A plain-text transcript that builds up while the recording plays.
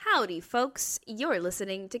Howdy, folks. You're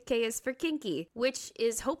listening to K is for Kinky, which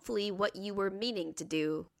is hopefully what you were meaning to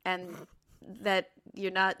do, and that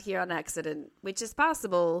you're not here on accident, which is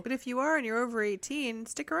possible. But if you are and you're over 18,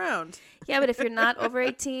 stick around. Yeah, but if you're not over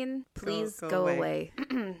 18, please go away.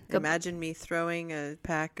 Imagine me throwing a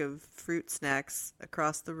pack of fruit snacks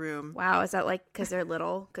across the room. Wow, is that like because they're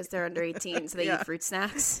little? Because they're under 18, so they eat fruit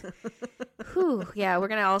snacks? Whew, yeah, we're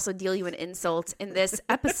going to also deal you an insult in this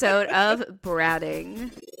episode of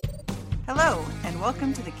Bratting. Hello, and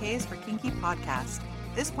welcome to the K is for Kinky podcast.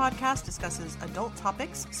 This podcast discusses adult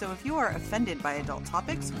topics, so if you are offended by adult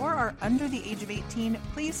topics or are under the age of 18,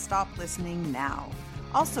 please stop listening now.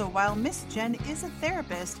 Also, while Miss Jen is a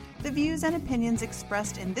therapist, the views and opinions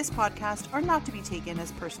expressed in this podcast are not to be taken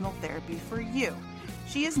as personal therapy for you.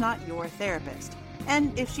 She is not your therapist.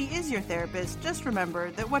 And if she is your therapist, just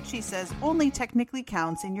remember that what she says only technically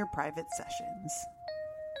counts in your private sessions.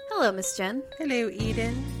 Hello, Miss Jen. Hello,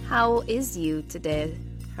 Eden. How is you today?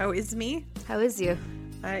 How is me? How is you?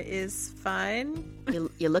 I is fine.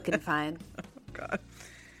 You're looking fine. Oh, God.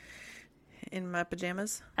 In my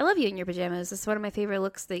pajamas. I love you in your pajamas. It's one of my favorite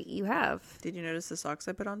looks that you have. Did you notice the socks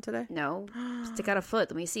I put on today? No. Stick out a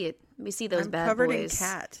foot. Let me see it. Let me see those I'm bad covered boys. in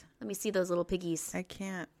cat. Let me see those little piggies. I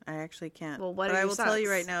can't. I actually can't. Well, what but are I your will tell you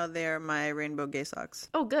socks? right now, they're my rainbow gay socks.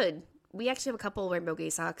 Oh, good. We actually have a couple rainbow gay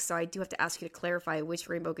socks, so I do have to ask you to clarify which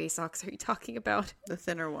rainbow gay socks are you talking about? The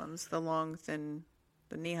thinner ones. The long, thin,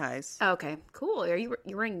 the knee highs. Oh, okay, cool. Are you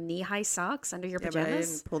wearing knee-high socks under your Yeah, pajamas? but I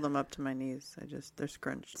didn't pull them up to my knees. They're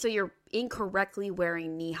scrunched. So you're incorrectly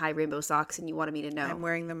wearing knee-high rainbow socks, and you wanted me to know. I'm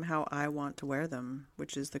wearing them how I want to wear them,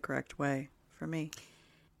 which is the correct way for me.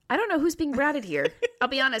 I don't know who's being bratted here. I'll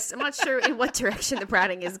be honest. I'm not sure in what direction the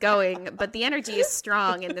bratting is going, but the energy is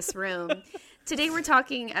strong in this room. Today we're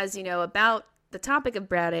talking, as you know, about the topic of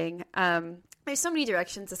bratting. There's so many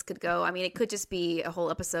directions this could go. I mean, it could just be a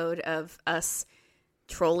whole episode of us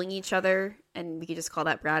trolling each other, and we could just call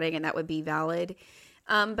that bratting, and that would be valid.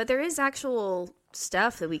 But there is actual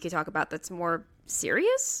stuff that we could talk about that's more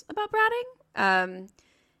serious about bratting.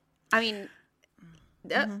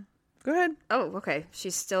 Go ahead. Oh, okay.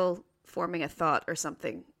 She's still forming a thought or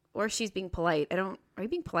something. Or she's being polite. Are you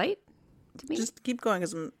being polite to me? Just keep going,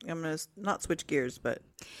 because I'm going to not switch gears, but...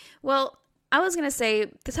 Well, I was going to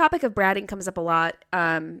say the topic of bratting comes up a lot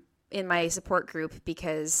in my support group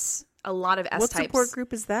because a lot of S-types... What support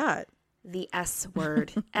group is that? The S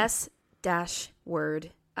word.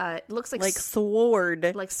 S-word. It looks like... Like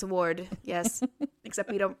sword. Like sword, yes. Except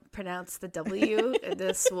we don't pronounce the W in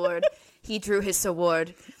the sword. He drew his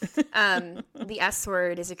sword. The S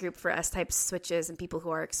word is a group for S-type switches and people who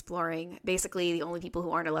are exploring. Basically, the only people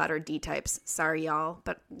who aren't allowed are D-types. Sorry, y'all,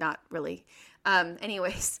 but not really.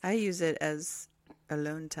 Anyways. I use it as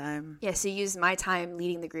alone time. Yeah, so you use my time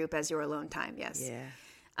leading the group as your alone time, yes. Yeah.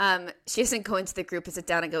 She doesn't go into the group and sit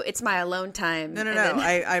down and go, it's my alone time. No.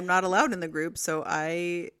 I'm not allowed in the group, so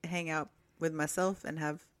I hang out with myself and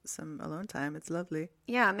have some alone time. It's lovely.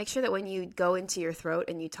 Yeah, make sure that when you go into your throat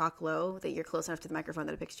and you talk low, that you're close enough to the microphone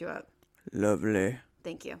that it picks you up. Lovely.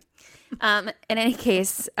 Thank you. In any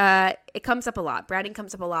case, it comes up a lot. Bratting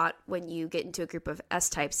comes up a lot when you get into a group of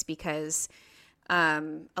S-types because a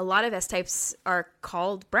lot of S-types are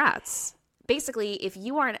called brats. Basically, if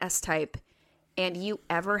you are an S-type and you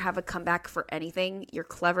ever have a comeback for anything, you're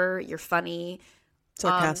clever, you're funny.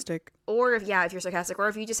 Sarcastic. Or if you're sarcastic, or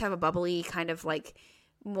if you just have a bubbly kind of like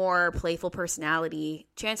more playful personality,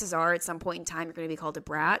 chances are at some point in time you're going to be called a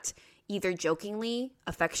brat, either jokingly,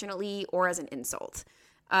 affectionately, or as an insult.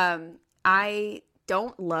 I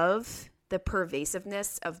don't love the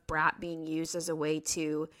pervasiveness of brat being used as a way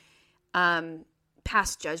to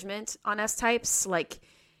pass judgment on S-types. Like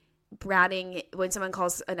bratting, when someone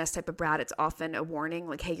calls an S-type a brat, it's often a warning,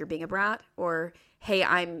 like, hey, you're being a brat, or hey,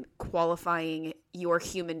 I'm qualifying your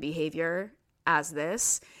human behavior as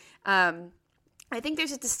this. I think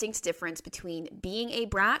there's a distinct difference between being a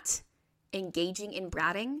brat, engaging in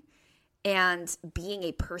bratting, and being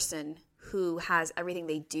a person who has everything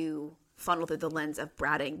they do funneled through the lens of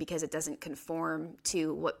bratting because it doesn't conform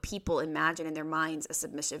to what people imagine in their minds a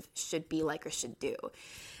submissive should be like or should do.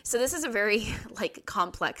 So this is a very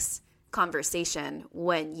complex conversation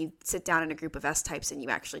when you sit down in a group of S-types and you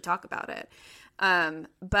actually talk about it.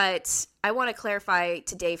 But I want to clarify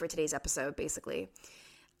today for today's episode, basically.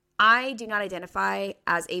 I do not identify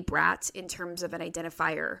as a brat in terms of an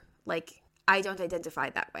identifier. Like, I don't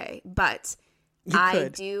identify that way, but I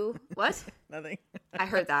do. What? Nothing. I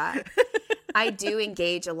heard that. I do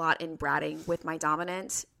engage a lot in bratting with my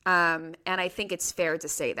dominant. And I think it's fair to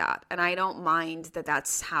say that. And I don't mind that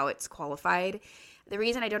that's how it's qualified. The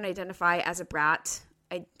reason I don't identify as a brat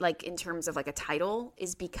like in terms of like a title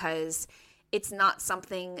is because it's not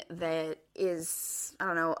something that is, I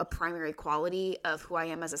don't know, a primary quality of who I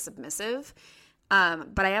am as a submissive.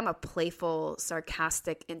 But I am a playful,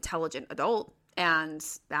 sarcastic, intelligent adult, and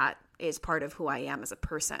that is part of who I am as a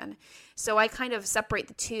person. So I kind of separate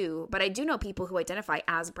the two, but I do know people who identify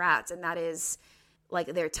as brats, and that is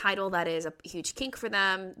like their title, that is a huge kink for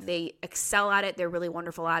them. They excel at it. They're really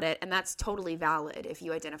wonderful at it. And that's totally valid if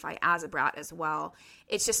you identify as a brat as well.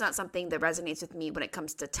 It's just not something that resonates with me when it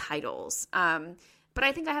comes to titles. But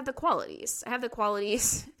I think I have the qualities. I have the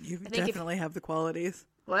qualities. You definitely have the qualities.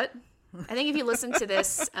 What? I think if you listen to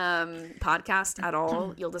this podcast at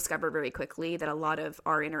all, you'll discover very quickly that a lot of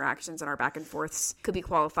our interactions and our back and forths could be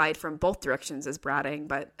qualified from both directions as bratting,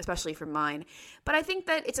 but especially from mine. But I think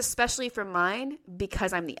that it's especially from mine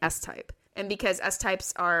because I'm the S-type. And because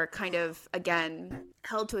S-types are kind of, again,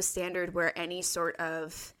 held to a standard where any sort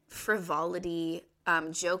of frivolity,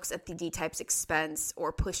 jokes at the D-type's expense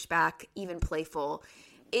or pushback, even playful,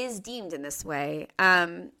 is deemed in this way.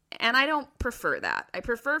 And I don't prefer that. I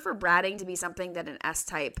prefer for bratting to be something that an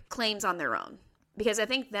S-type claims on their own, because I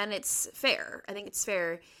think then it's fair. I think it's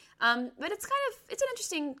fair. But it's an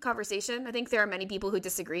interesting conversation. I think there are many people who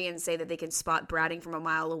disagree and say that they can spot bratting from a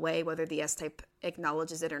mile away, whether the S-type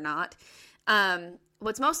acknowledges it or not.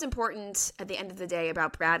 What's most important at the end of the day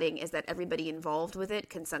about bratting is that everybody involved with it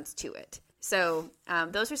consents to it. So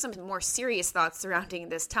those are some more serious thoughts surrounding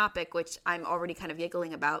this topic, which I'm already kind of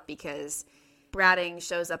giggling about because bratting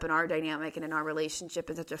shows up in our dynamic and in our relationship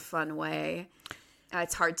in such a fun way.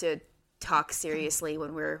 It's hard to talk seriously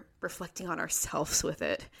when we're reflecting on ourselves with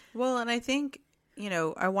it. Well, and I think,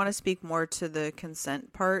 I want to speak more to the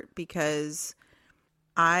consent part because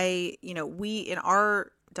we, in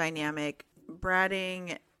our dynamic,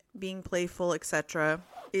 bratting, being playful, etc.,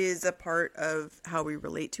 is a part of how we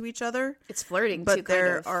relate to each other. It's flirting, but too,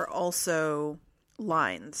 there are also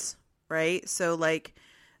lines, right? So, like,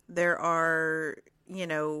 there are,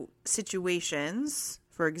 situations,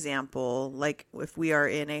 for example, like if we are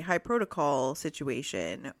in a high protocol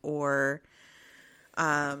situation or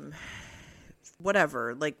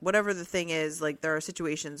whatever the thing is, like there are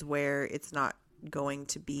situations where it's not going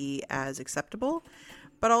to be as acceptable.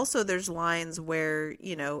 But also there's lines where,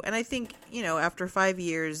 and I think, after 5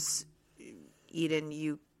 years, Eden,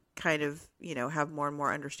 you kind of, have more and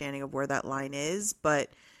more understanding of where that line is. But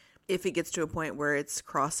if it gets to a point where it's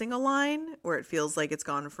crossing a line, where it feels like it's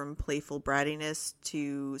gone from playful brattiness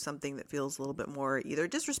to something that feels a little bit more either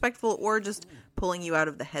disrespectful or just pulling you out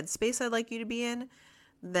of the headspace I'd like you to be in,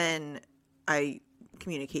 then I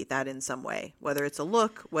communicate that in some way, whether it's a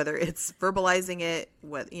look, whether it's verbalizing it,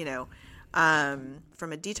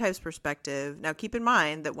 from a D-type's perspective. Now, keep in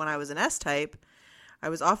mind that when I was an S-type, I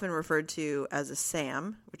was often referred to as a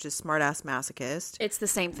SAM, which is smart-ass masochist. It's the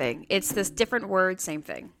same thing. It's this different word, same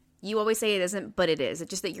thing. You always say it isn't, but it is. It's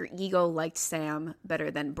just that your ego liked Sam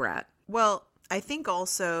better than Brat. Well, I think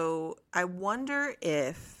also, I wonder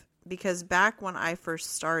if, because back when I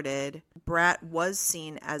first started, Brat was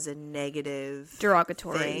seen as a negative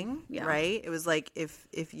derogatory thing, yeah. Right? It was like if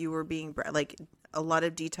you were being like a lot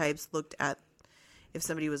of D-types looked at if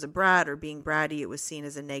somebody was a brat or being bratty, it was seen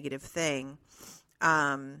as a negative thing.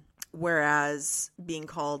 Whereas being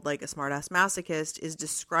called like a smart-ass masochist is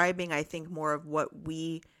describing, I think, more of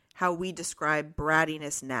how we describe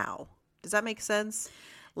brattiness now. Does that make sense?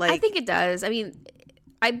 I think it does. I mean,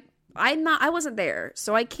 I wasn't there,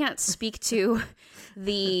 so I can't speak to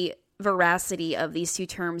the veracity of these two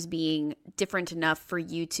terms being different enough for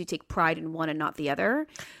you to take pride in one and not the other.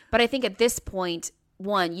 But I think at this point,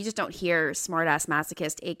 one, you just don't hear smart-ass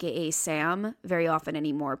masochist, aka Sam, very often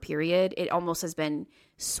anymore, period. It almost has been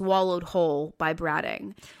swallowed whole by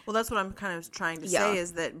bratting. Well, that's what I'm kind of trying to say,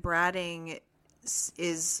 is that bratting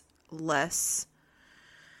is less...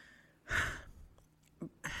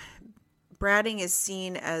 Bratting is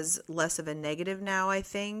seen as less of a negative now, I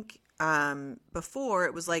think. Before,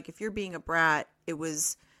 it was like if you're being a brat,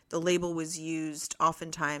 the label was used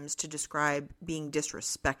oftentimes to describe being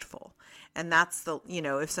disrespectful. And that's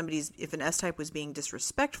if an S-type was being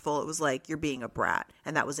disrespectful, it was like you're being a brat.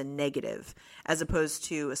 And that was a negative, as opposed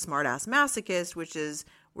to a smart-ass masochist, which is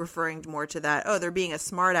referring more to that, they're being a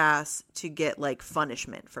smart-ass to get like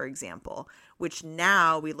punishment, for example, which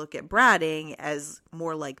now we look at bratting as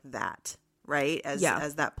more like that, right? As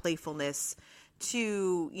that playfulness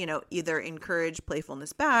to, either encourage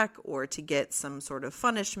playfulness back or to get some sort of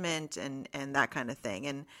punishment and that kind of thing.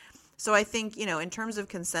 And so I think, in terms of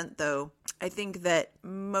consent, though, I think that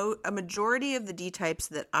a majority of the D-types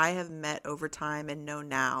that I have met over time and know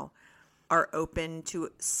now are open to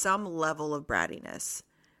some level of brattiness.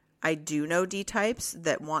 I do know D types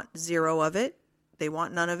that want zero of it. They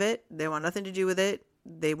want none of it. They want nothing to do with it.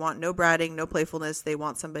 They want no bratting, no playfulness. They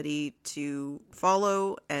want somebody to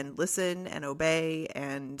follow and listen and obey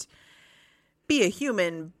and be a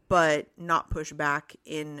human, but not push back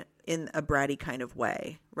in a bratty kind of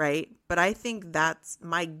way, right? But I think that's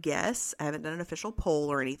my guess. I haven't done an official poll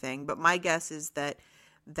or anything, but my guess is that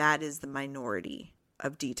that is the minority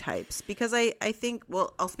of D types. Because I think,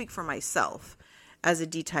 well, I'll speak for myself as a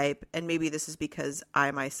D type, and maybe this is because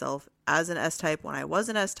I myself, as an S type, when I was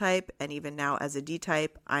an S type, and even now as a D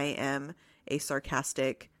type, I am a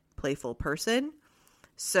sarcastic, playful person.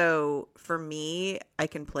 So for me, I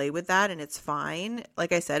can play with that and it's fine.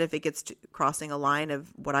 Like I said, if it gets to crossing a line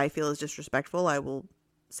of what I feel is disrespectful, I will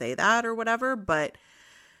say that or whatever. But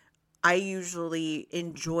I usually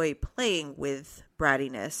enjoy playing with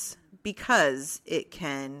brattiness because it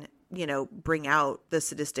can, you know, bring out the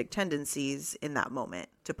sadistic tendencies in that moment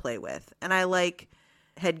to play with. And I like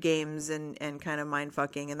head games and kind of mind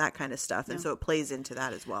fucking and that kind of stuff. And so it plays into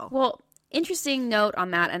that as well. Well, interesting note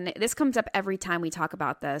on that, and this comes up every time we talk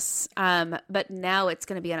about this, but now it's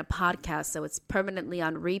going to be on a podcast, so it's permanently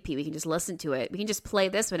on repeat. We can just listen to it. We can just play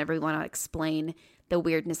this whenever we want to explain the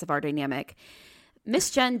weirdness of our dynamic. Miss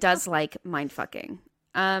Jen does like mind fucking.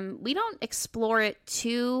 We don't explore it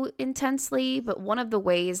too intensely, but one of the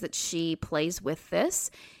ways that she plays with this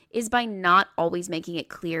is by not always making it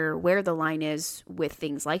clear where the line is with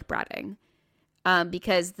things like bratting.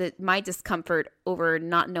 Because my discomfort over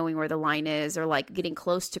not knowing where the line is or like getting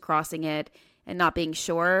close to crossing it and not being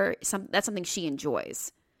sure, that's something she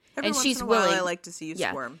enjoys. Every once in a while, I like to see you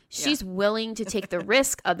squirm. She's willing to take the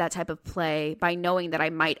risk of that type of play by knowing that I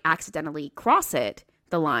might accidentally cross it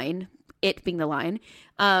being the line,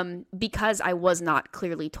 because I was not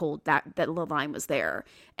clearly told that the line was there.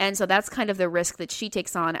 And so that's kind of the risk that she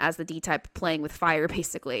takes on as the D-type playing with fire,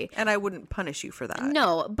 basically. And I wouldn't punish you for that.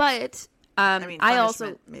 No, but... I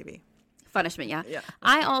also maybe punishment. Yeah.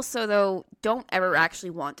 I also, though, don't ever actually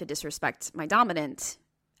want to disrespect my dominant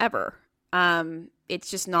ever. It's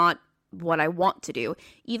just not what I want to do.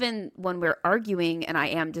 Even when we're arguing and I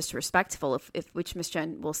am disrespectful, which Miss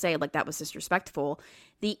Jen will say, like, that was disrespectful,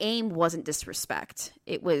 the aim wasn't disrespect.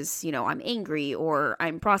 It was, you know, I'm angry or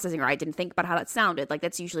I'm processing or I didn't think about how that sounded. Like,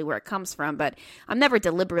 that's usually where it comes from. But I'm never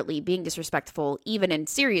deliberately being disrespectful, even in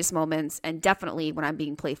serious moments, and definitely when I'm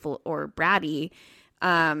being playful or bratty.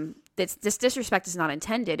 This disrespect is not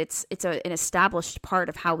intended. It's an established part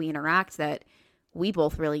of how we interact that we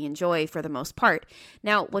both really enjoy for the most part.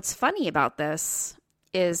 Now, what's funny about this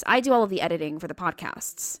is I do all of the editing for the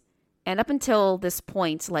podcasts. And up until this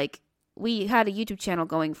point, like, we had a YouTube channel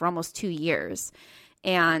going for almost 2 years.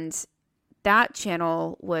 And that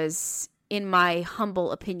channel was, in my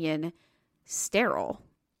humble opinion, sterile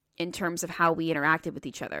in terms of how we interacted with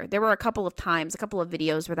each other. There were a couple of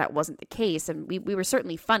videos where that wasn't the case. And we were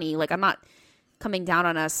certainly funny. Like, I'm not coming down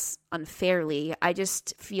on us unfairly. I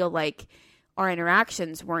just feel like our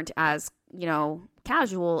interactions weren't as, you know,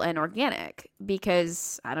 casual and organic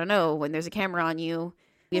because, I don't know, when there's a camera on you,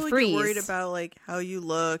 you freeze. You're worried about, like, how you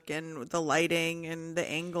look and the lighting and the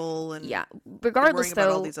angle and regardless, about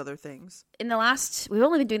all these other things. We've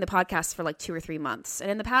only been doing the podcast for like 2 or 3 months.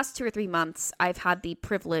 And in the past 2 or 3 months, I've had the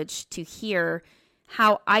privilege to hear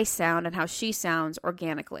how I sound and how she sounds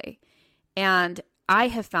organically. And I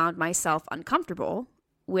have found myself uncomfortable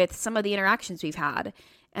with some of the interactions we've had.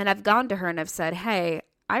 And I've gone to her and I've said, hey,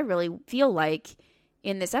 I really feel like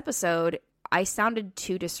in this episode, I sounded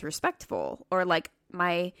too disrespectful, or like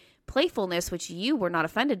my playfulness, which you were not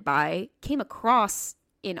offended by, came across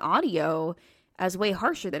in audio as way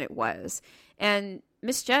harsher than it was. And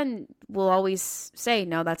Miss Jen will always say,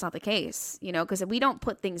 no, that's not the case, you know, because we don't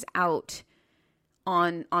put things out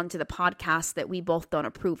onto the podcast that we both don't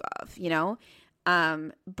approve of, you know.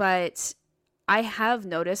 But I have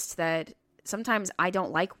noticed that sometimes I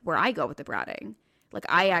don't like where I go with the bratting. Like,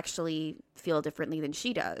 I actually feel differently than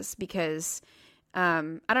she does because,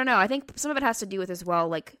 I don't know. I think some of it has to do with as well,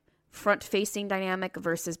 like, front-facing dynamic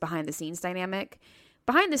versus behind-the-scenes dynamic.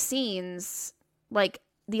 Behind the scenes, like,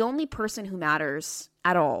 the only person who matters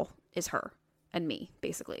at all is her and me,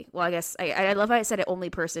 basically. Well, I guess I love how I said it, only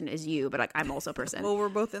person is you, but, like, I'm also a person. Well, we're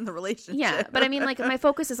both in the relationship. Yeah, but I mean, like, my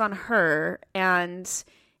focus is on her, and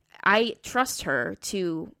I trust her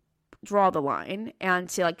to draw the line and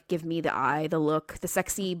to, like, give me the eye, the look, the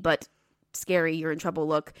sexy but scary, you're in trouble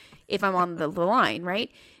look if I'm on the line, right?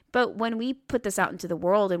 But when we put this out into the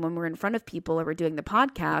world and when we're in front of people or we're doing the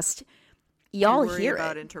podcast, y'all hear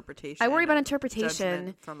about it. Interpretation. I worry about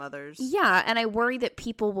interpretation from others. Yeah, and I worry that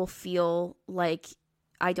people will feel like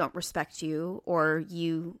I don't respect you or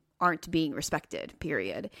you aren't being respected,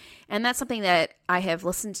 period. And that's something that I have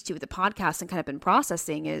listened to with the podcast and kind of been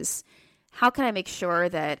processing is how can I make sure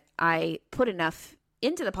that I put enough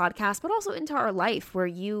into the podcast, but also into our life where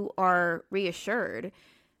you are reassured.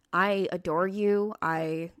 I adore you.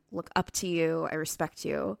 I look up to you. I respect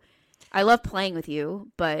you. I love playing with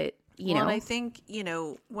you, but you know. And I think,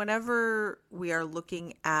 whenever we are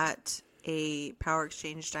looking at a power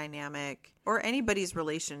exchange dynamic or anybody's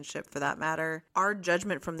relationship for that matter, our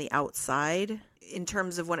judgment from the outside in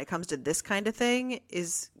terms of when it comes to this kind of thing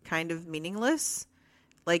is kind of meaningless.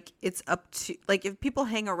 Like it's up to, like if people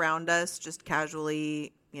hang around us just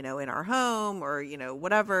casually, in our home or,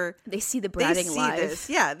 whatever. They see the Bratting live. This.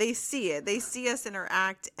 Yeah, they see it. They see us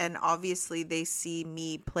interact and obviously they see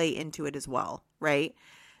me play into it as well, right?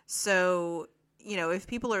 So, if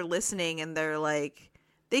people are listening and they're like,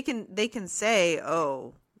 they can say,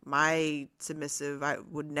 oh, my submissive, I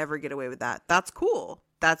would never get away with that. That's cool.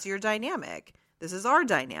 That's your dynamic. This is our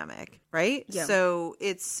dynamic, right? Yeah. So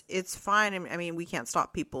it's fine. I mean, we can't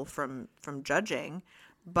stop people from judging,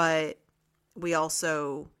 but we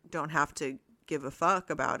also don't have to give a fuck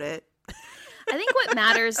about it. I think what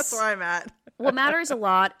matters... That's where I'm at. What matters a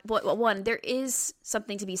lot, one, there is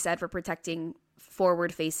something to be said for protecting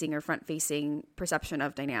forward-facing or front-facing perception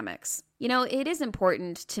of dynamics. It is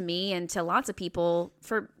important to me and to lots of people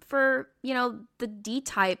for the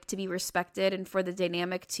D-type to be respected and for the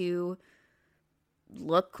dynamic to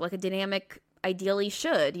look like a dynamic ideally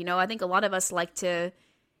should. I think a lot of us like to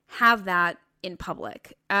have that in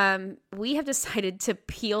public. We have decided to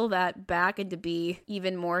peel that back and to be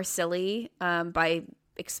even more silly by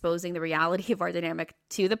exposing the reality of our dynamic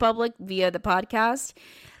to the public via the podcast,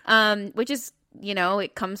 which is,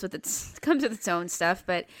 it comes with its own stuff.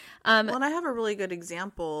 But and I have a really good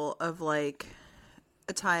example of like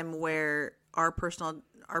a time where our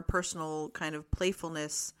personal kind of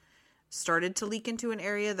playfulness started to leak into an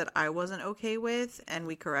area that I wasn't okay with, and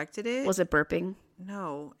we corrected it. Was it burping?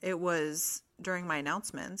 No, it was during my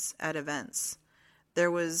announcements at events.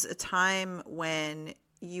 There was a time when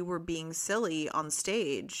you were being silly on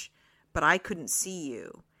stage, but I couldn't see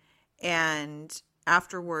you. And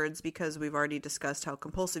afterwards, because we've already discussed how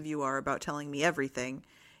compulsive you are about telling me everything,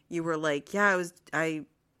 you were like, yeah, I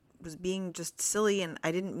was being just silly and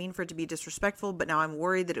I didn't mean for it to be disrespectful, but now I'm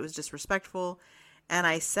worried that it was disrespectful. And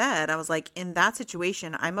I was like, in that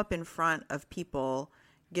situation, I'm up in front of people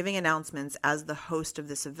giving announcements as the host of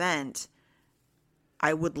this event.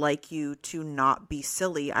 I would like you to not be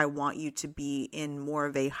silly. I want you to be in more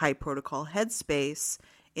of a high protocol headspace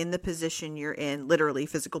in the position you're in, literally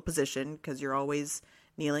physical position, because you're always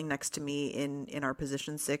kneeling next to me in our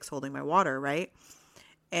position 6 holding my water, right?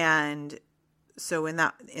 And so in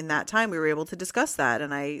that time we were able to discuss that,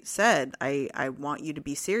 and I said I want you to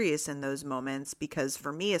be serious in those moments, because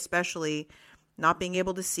for me especially, not being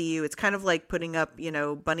able to see you, it's kind of like putting up,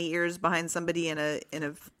 bunny ears behind somebody in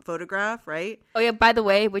a photograph, right? Oh yeah, by the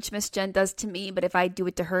way, which Miss Jen does to me, but if I do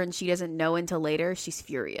it to her and she doesn't know until later, she's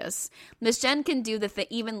furious. Miss Jen can do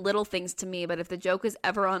even little things to me, but if the joke is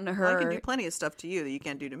ever on her... Well, I can do plenty of stuff to you that you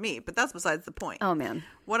can't do to me, but that's besides the point. Oh man.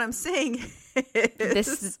 What I'm saying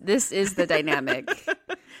is... This is the dynamic.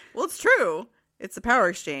 Well, it's true. It's a power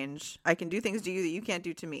exchange. I can do things to you that you can't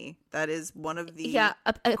do to me. That is one of the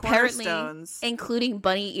apparently, cornerstones. Including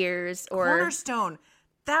bunny ears or... Cornerstone.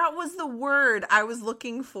 That was the word I was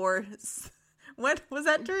looking for. What was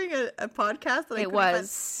that during a podcast? That it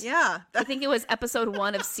was. Yeah. I think it was episode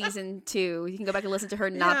 1 of season 2. You can go back and listen to her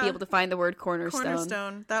not be able to find the word cornerstone.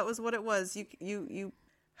 Cornerstone. That was what it was. You.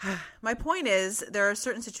 My point is, there are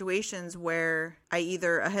certain situations where I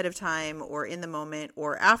either ahead of time or in the moment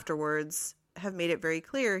or afterwards have made it very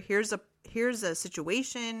clear, here's a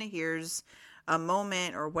situation, here's a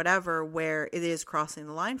moment or whatever where it is crossing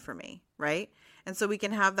the line for me, right? And so we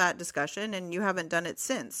can have that discussion, and you haven't done it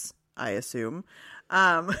since, I assume.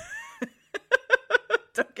 Don't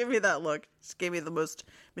give me that look. Just gave me the most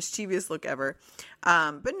mischievous look ever.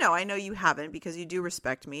 But no, I know you haven't, because you do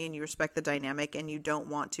respect me and you respect the dynamic, and you don't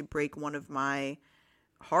want to break one of my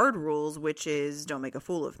hard rules, which is don't make a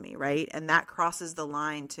fool of me, right? And that crosses the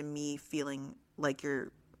line to me feeling like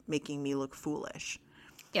you're making me look foolish.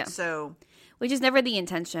 Yeah. So, which is never the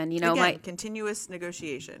intention, again, my continuous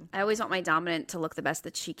negotiation. I always want my dominant to look the best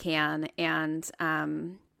that she can, and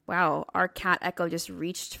wow, our cat Echo just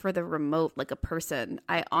reached for the remote like a person.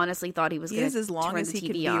 I honestly thought he was going to turn the TV on. He is as long as he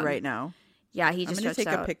could be right now. Yeah, he just I'm going to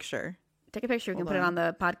take out. a picture. Take a picture. We can put it on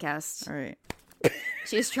the podcast. All right.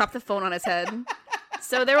 She just dropped the phone on his head.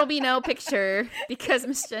 So there will be no picture because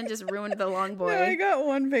Miss Jen just ruined the long boy. No, I got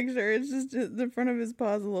one picture. It's just the front of his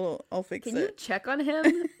paws a little. I'll fix Can it. you check on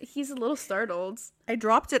him? He's a little startled. I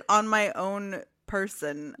dropped it on my own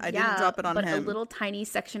person. I didn't drop it on but him. a little tiny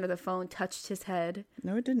section of the phone touched his head.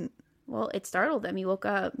 No, it didn't. Well, it startled him. He woke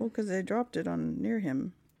up. Well, because I dropped it on near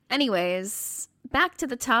him. Anyways, back to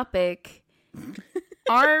the topic.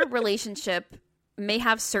 Our relationship may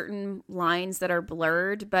have certain lines that are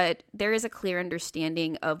blurred, but there is a clear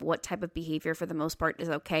understanding of what type of behavior for the most part is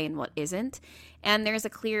okay and what isn't. And there's a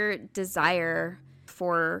clear desire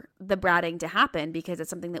for the bratting to happen because it's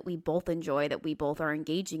something that we both enjoy, that we both are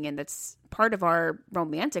engaging in. That's part of our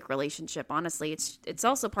romantic relationship, honestly. It's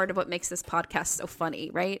also part of what makes this podcast so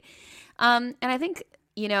funny, right? And I think,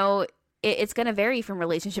 it's going to vary from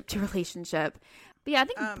relationship to relationship. But yeah, I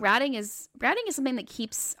think bratting is something that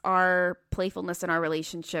keeps our playfulness in our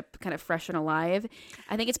relationship kind of fresh and alive.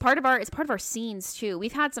 I think it's part of our scenes too.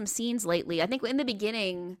 We've had some scenes lately. I think in the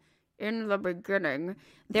beginning,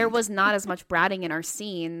 there was not as much bratting in our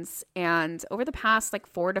scenes, and over the past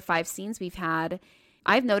 4 to 5 scenes we've had,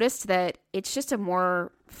 I've noticed that it's just a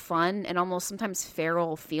more fun and almost sometimes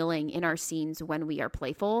feral feeling in our scenes when we are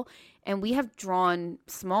playful, and we have drawn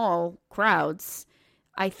small crowds.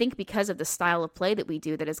 I think because of the style of play that we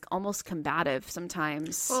do, that is almost combative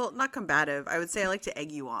sometimes. Well, not combative. I would say I like to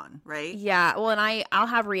egg you on, right? Yeah. Well, and I'll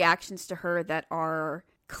have reactions to her that are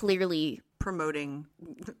clearly promoting.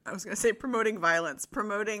 I was going to say promoting violence,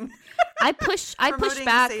 I push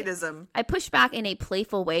back sadism. I push back in a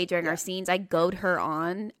playful way during our scenes. I goad her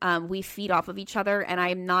on. We feed off of each other, and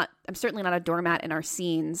I'm certainly not a doormat in our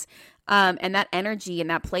scenes. And that energy and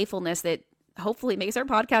that playfulness that hopefully makes our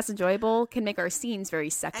podcast enjoyable can make our scenes very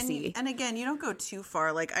sexy. And again, you don't go too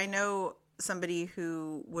far. I know somebody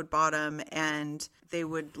who would bottom and they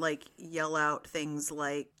would yell out things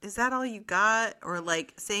like, "Is that all you got?" Or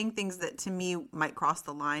saying things that to me might cross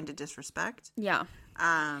the line to disrespect. Yeah.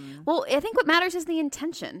 Well, I think what matters is the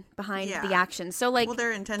intention behind the action. So well,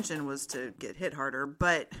 their intention was to get hit harder,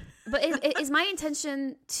 but is my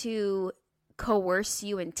intention to coerce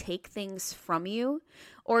you and take things from you,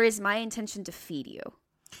 or is my intention to feed you?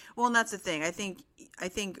 Well, and that's the thing. I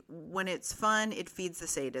think when it's fun, it feeds the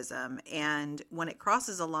sadism, and when it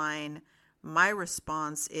crosses a line, my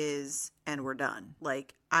response is, and we're done.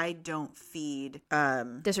 I don't feed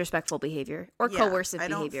disrespectful behavior or coercive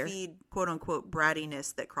behavior. I don't feed quote unquote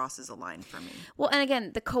brattiness that crosses a line for me. Well, and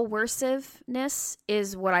again, the coerciveness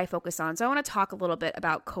is what I focus on. So I want to talk a little bit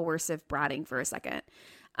about coercive bratting for a second.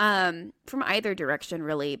 From either direction,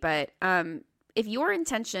 really. But if your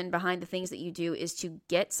intention behind the things that you do is to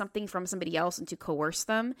get something from somebody else and to coerce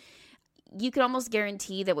them, you can almost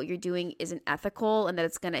guarantee that what you're doing isn't ethical and that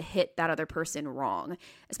it's going to hit that other person wrong,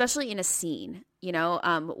 especially in a scene.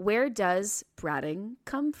 Where does bratting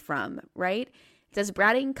come from, right? Does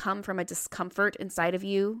bratting come from a discomfort inside of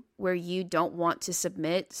you where you don't want to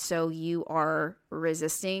submit, so you are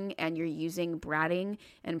resisting and you're using bratting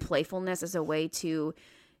and playfulness as a way to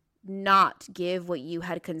not give what you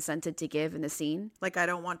had consented to give in the scene? I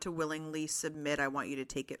don't want to willingly submit. I want you to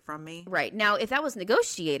take it from me. Right. Now, if that was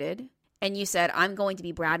negotiated and you said, "I'm going to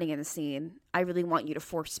be bratting in the scene, I really want you to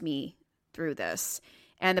force me through this,"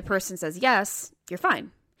 and the person says yes, you're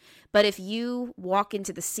fine. But if you walk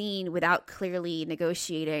into the scene without clearly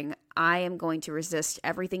negotiating, I am going to resist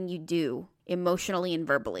everything you do emotionally and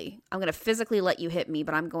verbally. I'm going to physically let you hit me,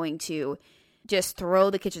 but I'm going to just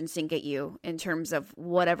throw the kitchen sink at you in terms of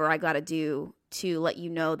whatever I got to do to let you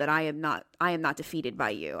know that I am not defeated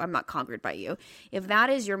by you. I'm not conquered by you. If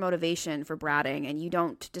that is your motivation for bratting and you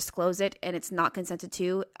don't disclose it and it's not consented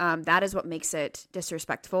to, that is what makes it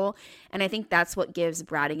disrespectful. And I think that's what gives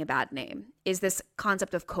bratting a bad name, is this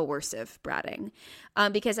concept of coercive bratting.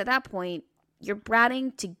 Because at that point, you're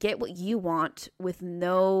bratting to get what you want with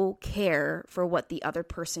no care for what the other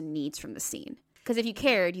person needs from the scene. Because if you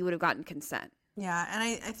cared, you would have gotten consent. Yeah, and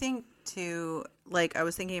I think, too, I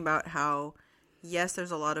was thinking about how, yes, there's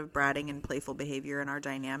a lot of bratting and playful behavior in our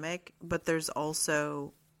dynamic, but there's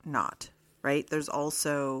also not, right? There's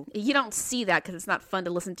also... You don't see that because it's not fun to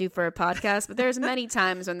listen to for a podcast, but there's many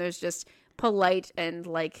times when there's just polite and,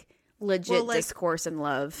 legit discourse and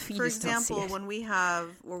love. You for just example, don't see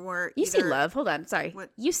it. when we're you see love. Hold on, sorry. What?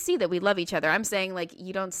 You see that we love each other. I'm saying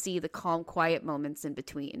you don't see the calm, quiet moments in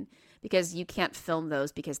between because you can't film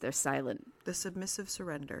those because they're silent. The submissive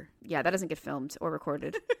surrender. Yeah, that doesn't get filmed or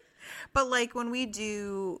recorded. But when we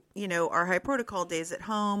do, our high protocol days at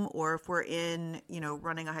home, or if we're in,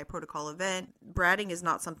 running a high protocol event, bratting is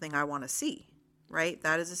not something I want to see, right?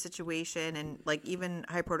 That is a situation, and even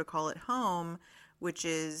high protocol at home, which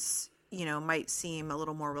is might seem a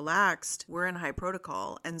little more relaxed, we're in high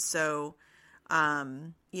protocol. And so,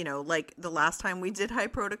 like the last time we did high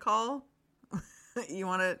protocol, you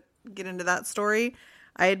want to get into that story?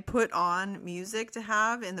 I had put on music to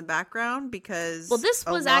have in the background because... Well, this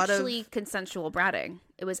was actually consensual bratting.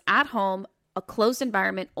 It was at home, a closed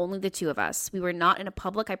environment, only the two of us. We were not in a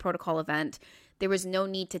public high protocol event. There was no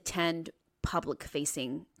need to tend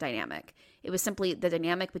public-facing dynamic. It was simply the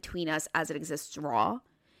dynamic between us as it exists raw.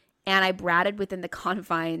 And I bratted within the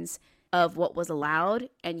confines of what was allowed,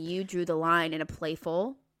 and you drew the line in a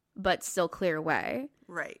playful but still clear way.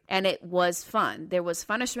 Right. And it was fun. There was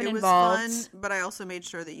punishment involved. It was fun, but I also made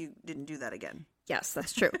sure that you didn't do that again. Yes,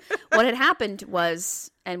 that's true. What had happened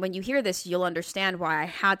was, and when you hear this, you'll understand why I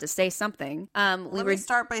had to say something. Let me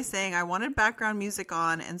start by saying I wanted background music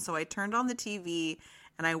on, and so I turned on the TV,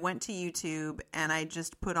 and I went to YouTube, and I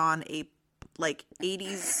just put on a,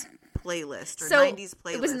 80s playlist or 90s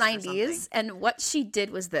playlist. It was 90s, and what she did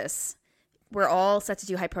was this. We're all set to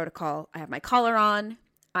do high protocol. I have my collar on.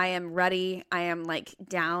 I am ready. I am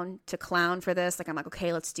down to clown for this. I'm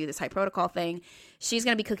okay, let's do this high protocol thing. She's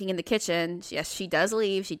going to be cooking in the kitchen. Yes, she does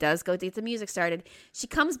leave. She does go get the music started. She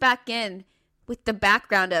comes back in with the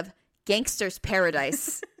background of Gangster's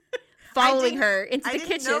Paradise following her into the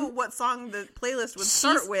kitchen. I didn't know what song the playlist would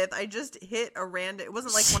start with. I just hit a random, it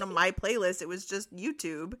wasn't one of my playlists. It was just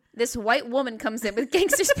YouTube. This white woman comes in with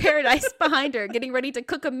Gangster's Paradise behind her, getting ready to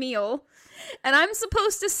cook a meal. And I'm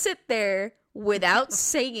supposed to sit there without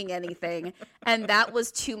saying anything, and that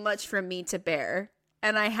was too much for me to bear.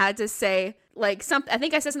 And I had to say something. I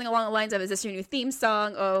think I said something along the lines of, "Is this your new theme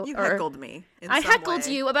song?" You heckled me. I heckled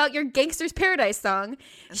you about your Gangster's Paradise song.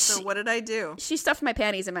 And so what did I do? She stuffed my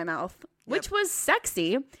panties in my mouth, which was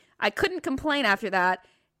sexy. I couldn't complain after that.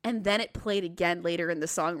 And then it played again later in the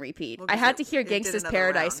song repeat. I had to hear Gangster's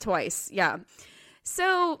Paradise twice. Yeah.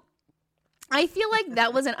 So I feel like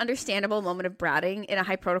that was an understandable moment of bratting in a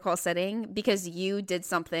high protocol setting because you did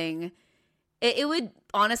something. It would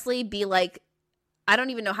honestly be I don't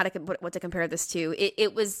even know what to compare this to.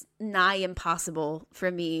 It was nigh impossible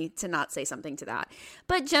for me to not say something to that.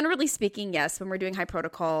 But generally speaking, yes, when we're doing high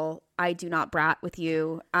protocol, I do not brat with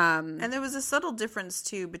you. And there was a subtle difference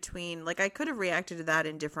too between I could have reacted to that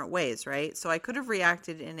in different ways, right? So I could have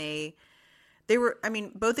reacted in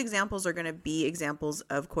both examples are going to be examples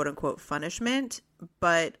of quote unquote punishment,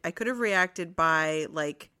 but I could have reacted by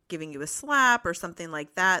giving you a slap or something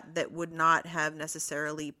like that would not have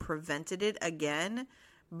necessarily prevented it again.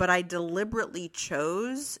 But I deliberately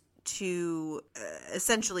chose to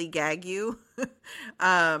essentially gag you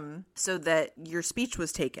so that your speech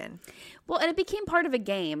was taken. Well, and it became part of a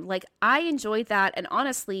game. I enjoyed that, and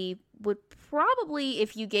honestly would probably,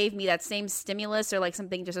 if you gave me that same stimulus or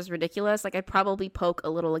something just as ridiculous, I'd probably poke a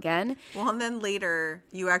little again. Well, and then later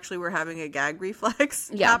you actually were having a gag reflex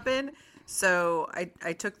happen. So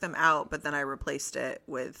I took them out, but then I replaced it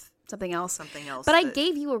with something else. But I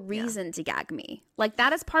gave you a reason to gag me.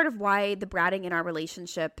 That is part of why the bratting in our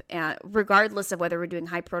relationship, regardless of whether we're doing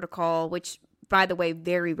high protocol, which, by the way,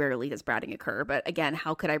 very rarely does bratting occur. But again,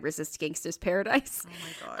 how could I resist Gangster's Paradise? Oh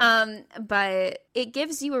my God. But it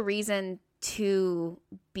gives you a reason to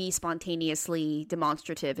be spontaneously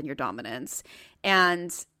demonstrative in your dominance.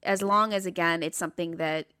 And as long as, again, it's something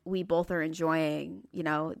that we both are enjoying,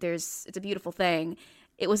 it's a beautiful thing.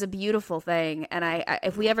 It was a beautiful thing. And I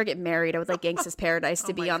if we ever get married, I would like Gangsta's Paradise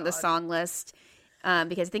to be on the song list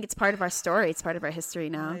because I think it's part of our story. It's part of our history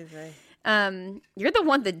now. You're the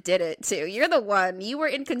one that did it too. You're the one. You were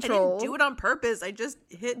in control. I didn't do it on purpose. I just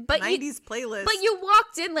hit 90s playlist. But you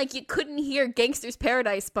walked in you couldn't hear Gangster's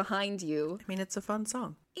Paradise behind you. I mean, it's a fun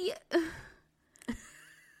song. Yeah.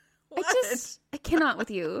 What? I cannot with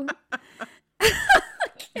you. I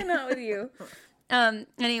cannot with you.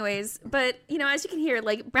 Anyways, but as you can hear,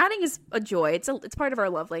 bratting is a joy. It's part of our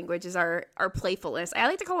love language, is our playfulness. I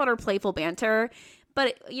like to call it our playful banter,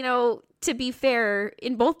 but to be fair,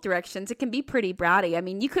 in both directions, it can be pretty bratty. I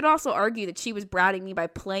mean, you could also argue that she was bratting me by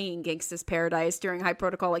playing Gangsta's Paradise during high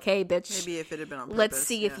protocol. Hey, bitch. Maybe if it had been on purpose. Let's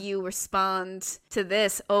see if you respond to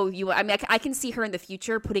this. Oh, I can see her in the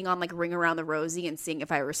future putting on Ring Around the Rosie and seeing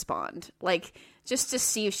if I respond. Just to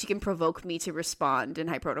see if she can provoke me to respond in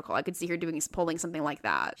high protocol. I could see her pulling something like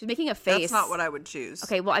that. She's making a face. That's not what I would choose.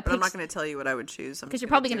 Okay, well, I'm not going to tell you what I would choose. Because you're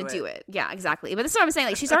probably going to do it. Yeah, exactly. But this is what I'm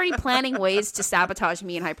saying. She's already planning ways to sabotage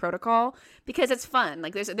me in high protocol because it's fun.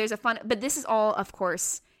 There's a fun. But this is all, of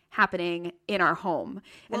course, happening in our home.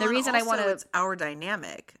 And the reason I want to. It's our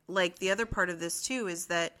dynamic. The other part of this too is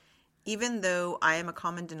that even though I am a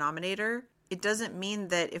common denominator, it doesn't mean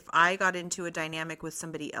that if I got into a dynamic with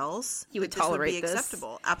somebody else, you would tolerate this would be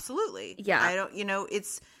acceptable. Absolutely. Yeah. I don't,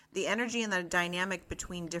 it's the energy and the dynamic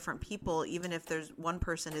between different people, even if there's one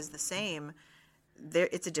person is the same,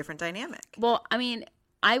 it's a different dynamic. Well, I mean,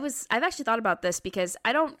 I've actually thought about this because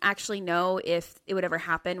I don't actually know if it would ever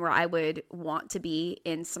happen where I would want to be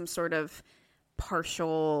in some sort of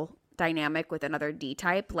partial dynamic with another D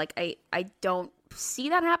type. Like I don't see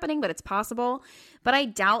that happening, but it's possible. But I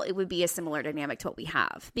doubt it would be a similar dynamic to what we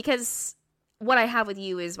have, because what I have with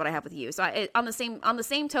you is what I have with you. So on the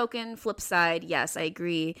same token, flip side, yes, I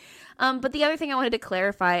agree. But the other thing I wanted to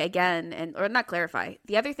clarify again, or not clarify,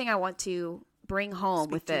 the other thing I want to bring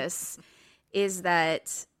home with this is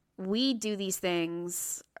that we do these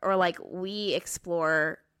things, or like we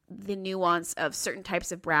explore the nuance of certain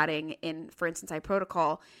types of bratting in, for instance, high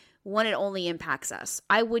protocol, when it only impacts us.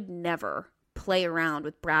 I would never play around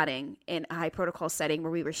with bratting in a high protocol setting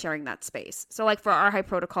where we were sharing that space. So like for our high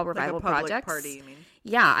protocol revival like a public projects, party, you mean?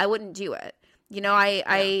 Yeah, I wouldn't do it. You know,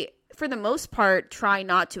 I for the most part try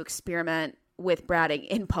not to experiment with bratting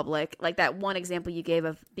in public. Like that one example you gave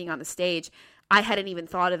of being on the stage, I hadn't even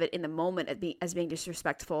thought of it in the moment as being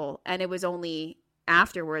disrespectful, and it was only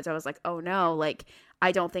afterwards I was like, oh no, like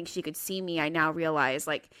I don't think she could see me. I now realize,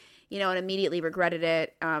 like, you know, and immediately regretted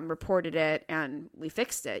it, reported it, and we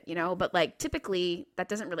fixed it, you know. But like typically that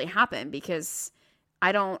doesn't really happen because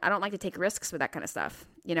I don't like to take risks with that kind of stuff,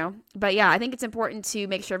 you know. But yeah, I think it's important to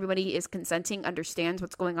make sure everybody is consenting, understands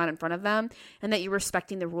what's going on in front of them, and that you're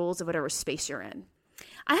respecting the rules of whatever space you're in.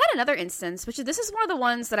 I had another instance, which this is one of the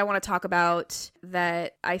ones that I want to talk about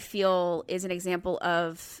that I feel is an example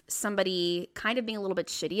of somebody kind of being a little bit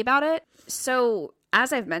shitty about it. So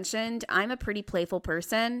as I've mentioned, I'm a pretty playful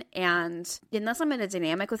person, and unless I'm in a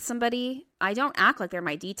dynamic with somebody, I don't act like they're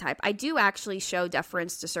my D type. I do actually show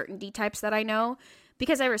deference to certain D types that I know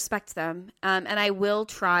because I respect them, and I will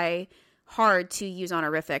try hard to use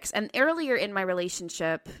honorifics. And earlier in my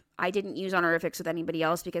relationship, I didn't use honorifics with anybody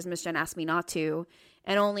else because Miss Jen asked me not to,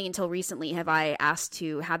 and only until recently have I asked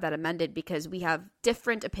to have that amended because we have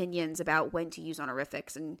different opinions about when to use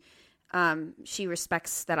honorifics, and she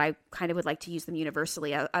respects that I kind of would like to use them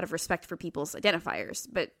universally out of respect for people's identifiers,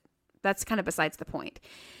 but that's kind of besides the point.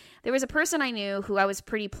 There was a person I knew who I was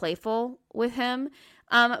pretty playful with him,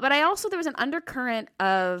 but there was an undercurrent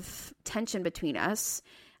of tension between us.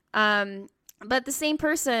 But the same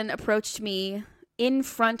person approached me in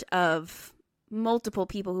front of multiple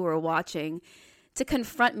people who were watching to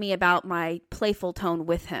confront me about my playful tone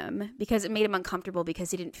with him because it made him uncomfortable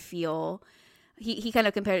because he didn't feel... He kind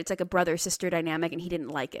of compared it to like a brother-sister dynamic, and he didn't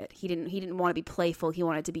like it. He didn't want to be playful. He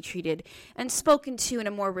wanted to be treated and spoken to in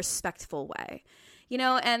a more respectful way. You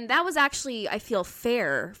know, and that was actually, I feel,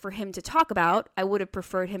 fair for him to talk about. I would have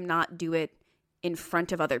preferred him not do it in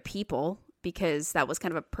front of other people because that was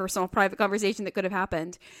kind of a personal, private conversation that could have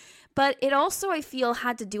happened. But it also, I feel,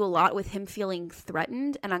 had to do a lot with him feeling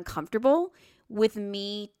threatened and uncomfortable with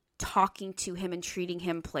me talking to him and treating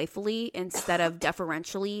him playfully instead of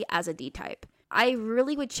deferentially as a D type. I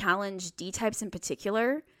really would challenge D types in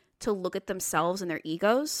particular to look at themselves and their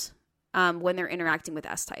egos when they're interacting with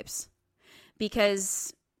S types.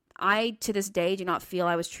 Because I, to this day, do not feel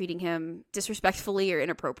I was treating him disrespectfully or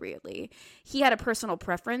inappropriately. He had a personal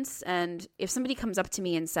preference, and if somebody comes up to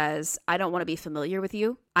me and says, I don't want to be familiar with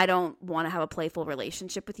you, I don't want to have a playful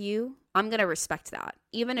relationship with you, I'm going to respect that.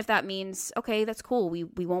 Even if that means, okay, that's cool, we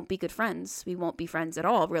won't be good friends. We won't be friends at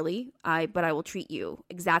all, really. But I will treat you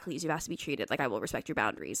exactly as you've asked to be treated. Like, I will respect your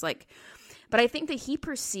boundaries. But I think that he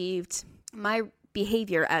perceived my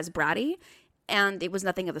behavior as bratty, and it was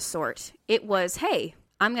nothing of the sort. It was, hey,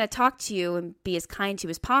 I'm going to talk to you and be as kind to you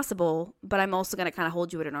as possible, but I'm also going to kind of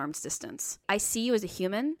hold you at an arm's distance. I see you as a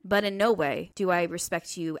human, but in no way do I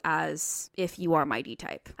respect you as if you are my D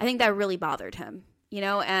type. I think that really bothered him, you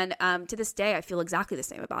know, and to this day, I feel exactly the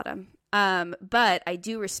same about him. But I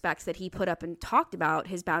do respect that he put up and talked about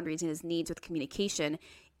his boundaries and his needs with communication,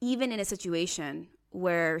 even in a situation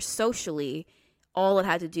where socially all it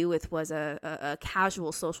had to do with was a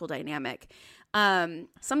casual social dynamic.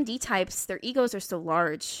 Some D types, their egos are so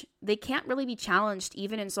large, they can't really be challenged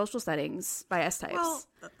even in social settings by S types. Well,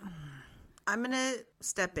 I'm going to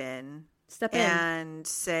step in and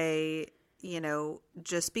say, you know,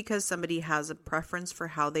 just because somebody has a preference for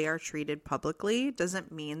how they are treated publicly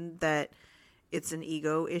doesn't mean that it's an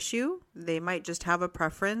ego issue. They might just have a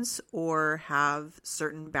preference or have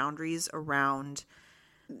certain boundaries around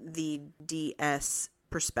the DS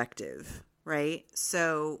perspective, right?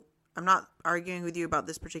 So I'm not arguing with you about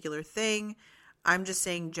this particular thing. I'm just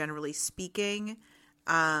saying, generally speaking,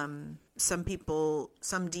 some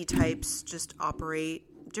D types just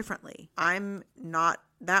operate differently. I'm not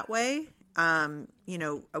that way,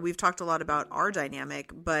 We've talked a lot about our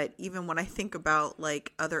dynamic, but even when I think about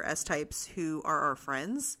like other S types who are our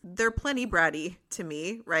friends, they're plenty bratty to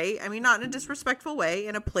me, right? I mean, not in a disrespectful way,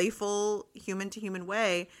 in a playful human to human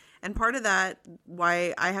way. And part of that,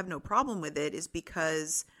 why I have no problem with it, is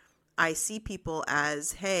because I see people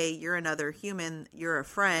as, hey, you're another human, you're a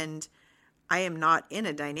friend. I am not in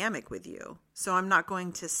a dynamic with you. So I'm not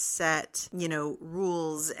going to set,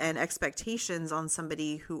 rules and expectations on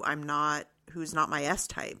somebody who's not my S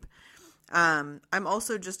type. I'm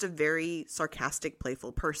also just a very sarcastic,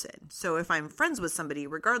 playful person. So if I'm friends with somebody,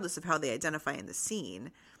 regardless of how they identify in the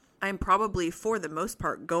scene, I'm probably, for the most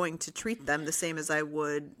part, going to treat them the same as I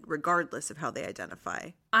would regardless of how they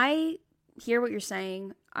identify. I hear what you're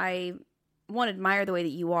saying. I admire the way that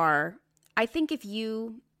you are. I think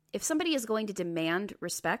if somebody is going to demand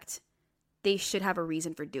respect, they should have a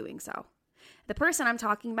reason for doing so. The person I'm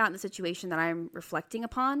talking about in the situation that I'm reflecting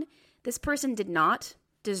upon, this person did not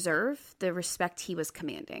deserve the respect he was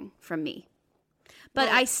commanding from me. But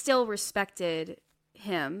I still respected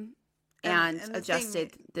him and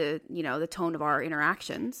adjusted the tone of our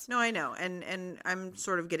interactions. No, I know. And I'm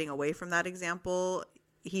sort of getting away from that example.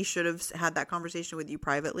 He should have had that conversation with you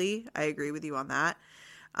privately. I agree with you on that.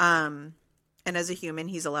 And as a human,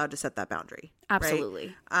 he's allowed to set that boundary.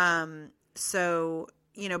 Absolutely. Right? So,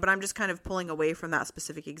 but I'm just kind of pulling away from that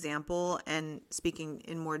specific example and speaking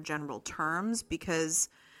in more general terms because,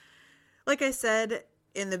 like I said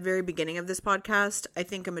in the very beginning of this podcast, I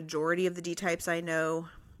think a majority of the D types I know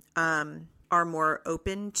are more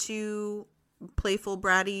open to playful,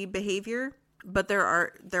 bratty behavior, but there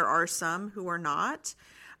are some who are not.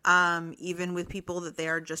 Even with people that they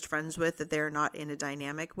are just friends with, that they're not in a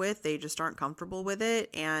dynamic with, they just aren't comfortable with it.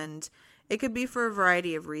 And it could be for a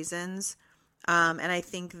variety of reasons. And I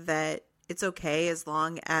think that it's okay as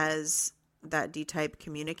long as that D type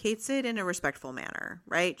communicates it in a respectful manner,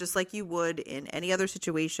 right? Just like you would in any other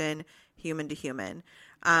situation, human to human.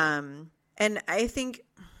 And I think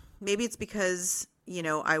maybe it's because,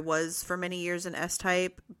 I was for many years an S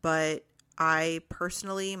type, but I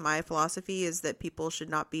personally, my philosophy is that people should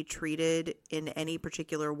not be treated in any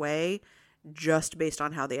particular way just based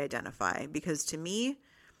on how they identify. Because to me,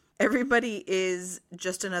 everybody is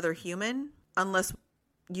just another human unless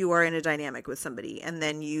you are in a dynamic with somebody and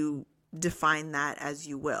then you define that as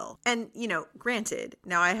you will. And, granted,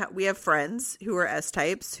 now we have friends who are S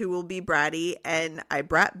types who will be bratty and I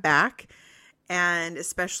brat back. And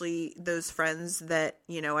especially those friends that,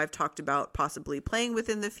 I've talked about possibly playing with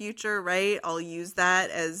in the future, right? I'll use that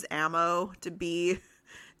as ammo to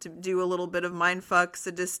do a little bit of mindfuck,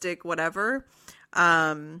 sadistic, whatever.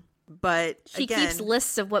 But she keeps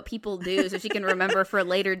lists of what people do so she can remember for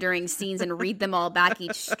later during scenes and read them all back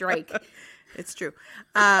each strike. It's true.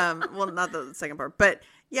 Well, not the second part, but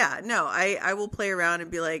yeah, no, I will play around and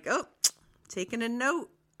be like, oh, taking a note,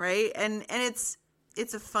 right? And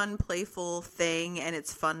it's a fun, playful thing, and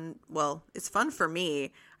it's fun. Well, it's fun for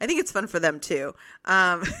me. I think it's fun for them too.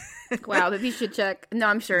 Wow, but you should check. No,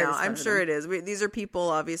 I'm sure. No, I'm sure it is. These are people,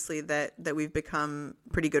 obviously, that we've become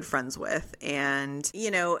pretty good friends with, and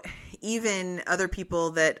even other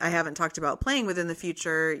people that I haven't talked about playing with in the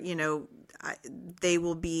future. They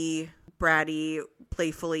will be bratty,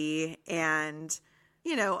 playfully, and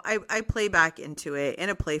I play back into it in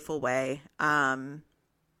a playful way.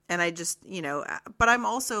 And I just, but I'm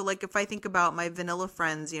also like, if I think about my vanilla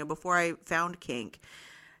friends, before I found kink,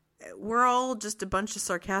 we're all just a bunch of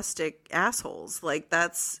sarcastic assholes. Like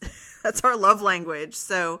that's our love language.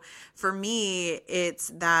 So for me,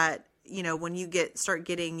 it's that, when you start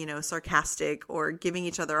getting, sarcastic or giving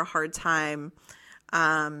each other a hard time,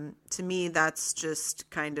 to me, that's just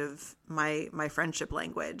kind of my friendship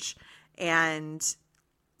language. And,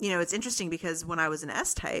 it's interesting because when I was an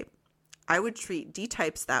S type, I would treat D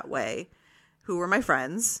types that way, who were my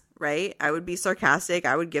friends, right? I would be sarcastic.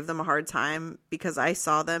 I would give them a hard time because I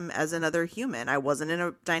saw them as another human. I wasn't in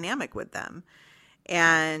a dynamic with them.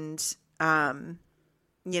 And, I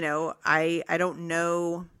don't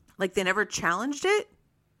know, like they never challenged it.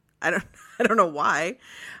 I don't know why.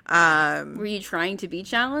 Were you trying to be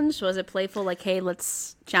challenged? Was it playful? Like, hey,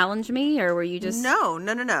 let's challenge me, or were you just No.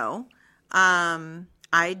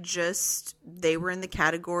 They were in the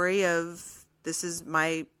category of, this is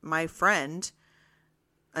my friend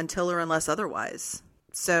until or unless otherwise.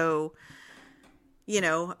 So,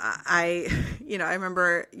 I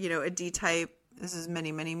remember, a D type, this is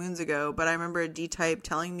many, many moons ago, but I remember a D type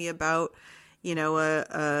telling me about,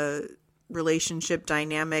 a relationship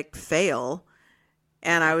dynamic fail.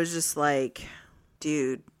 And I was just like,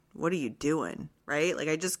 dude, what are you doing? Right? Like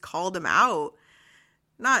I just called him out.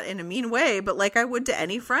 not in a mean way, but like I would to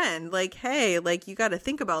any friend, like, hey, like you got to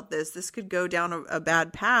think about this. This could go down a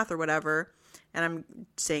bad path or whatever. And I'm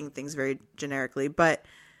saying things very generically, but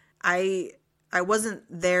I wasn't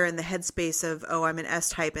there in the headspace of, oh, I'm an S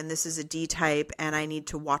type and this is a D type and I need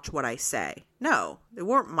to watch what I say. No, they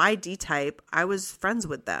weren't my D type. I was friends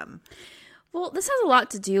with them. Well, this has a lot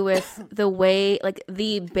to do with the way, like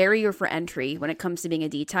the barrier for entry when it comes to being a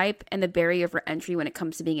D type and the barrier for entry when it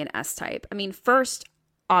comes to being an S type. I mean, first,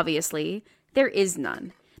 obviously, there is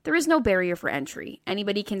none. There is no barrier for entry.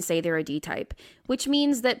 Anybody can say they're a D type, which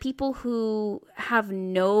means that people who have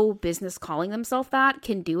no business calling themselves that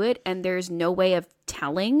can do it, and there's no way of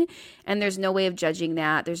telling, and there's no way of judging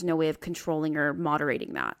that. There's no way of controlling or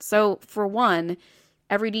moderating that. So, for one,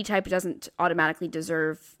 every D type doesn't automatically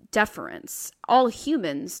deserve deference. All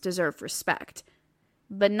humans deserve respect,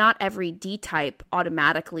 but not every D type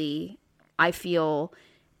automatically, I feel,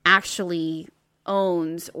 actually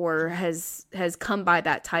owns or has come by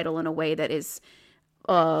that title in a way that is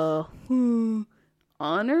honorable.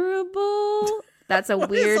 That's a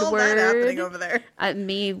weird word. That happening over there?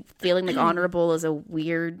 Me feeling like honorable is a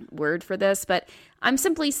weird word for this, but I'm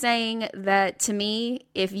simply saying that to me,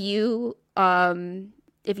 if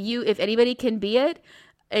anybody can be it,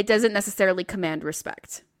 it doesn't necessarily command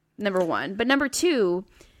respect. Number one. But number two,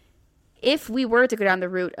 if we were to go down the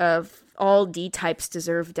route of all D types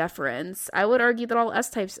deserve deference, I would argue that all S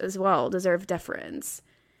types as well deserve deference.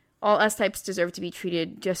 All S types deserve to be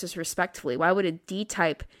treated just as respectfully. Why would a D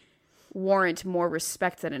type warrant more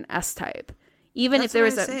respect than an S type? Even if there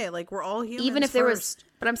was like we're all humans. Even if there was,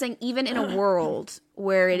 but I'm saying even in a world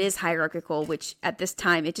where it is hierarchical, which at this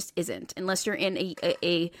time it just isn't, unless you're in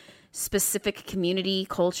a specific community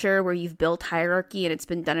culture where you've built hierarchy and it's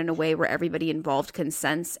been done in a way where everybody involved can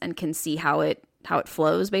sense and can see how it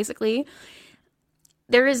flows, basically.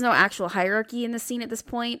 There is no actual hierarchy in the scene at this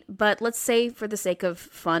point, but let's say for the sake of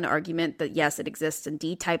fun argument that yes, it exists and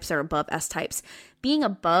D types are above S types. Being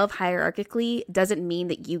above hierarchically doesn't mean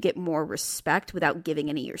that you get more respect without giving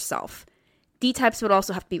any yourself. D types would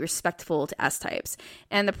also have to be respectful to S types.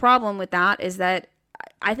 And the problem with that is that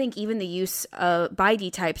I think even the use by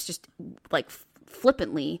D types just like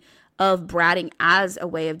flippantly of bratting as a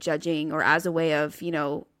way of judging or as a way of,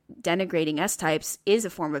 denigrating S types is a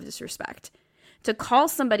form of disrespect. To call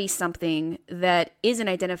somebody something that is an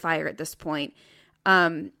identifier at this point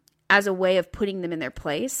as a way of putting them in their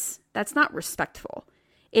place, that's not respectful.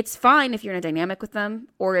 It's fine if you're in a dynamic with them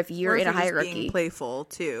or if you're in a hierarchy. Just being playful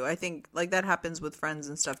too. I think like that happens with friends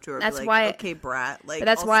and stuff too. That's why, okay, brat. Like, but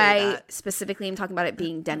that's I'll why say I that. specifically am talking about it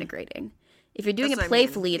being denigrating. If you're doing That's it what I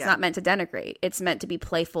playfully, mean. it's Yeah. not meant to denigrate. It's meant to be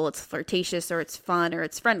playful, it's flirtatious, or it's fun, or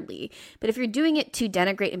it's friendly. But if you're doing it to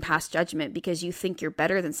denigrate and pass judgment because you think you're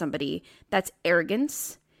better than somebody, that's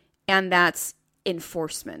arrogance and that's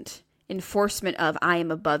enforcement. Enforcement of I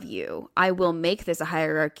am above you. I will make this a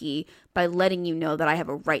hierarchy by letting you know that I have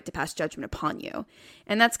a right to pass judgment upon you.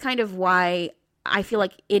 And that's kind of why I feel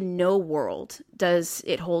like in no world does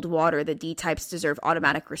it hold water that D types deserve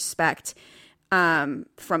automatic respect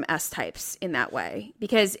from S types in that way,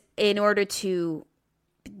 because in order to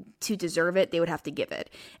deserve it, they would have to give it.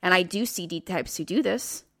 And I do see D types who do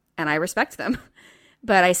this, and I respect them.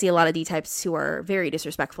 But I see a lot of D types who are very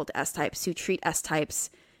disrespectful to S types, who treat S types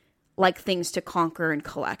like things to conquer and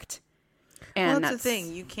collect. And well, that's the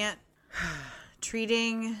thing. You can't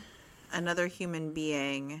treating another human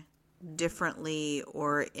being differently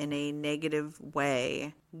or in a negative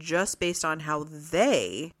way just based on how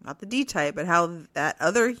they, not the D type, but how that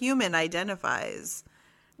other human identifies.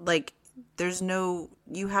 Like,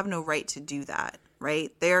 you have no right to do that,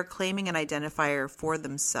 right? They are claiming an identifier for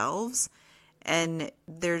themselves, and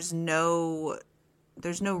there's no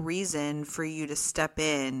reason for you to step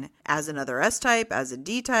in as another S type, as a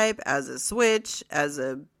D type, as a switch, as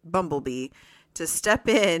a bumblebee, to step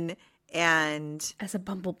in and as a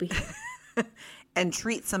bumblebee and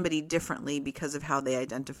treat somebody differently because of how they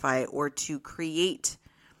identify, or to create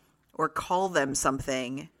or call them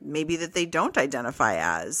something maybe that they don't identify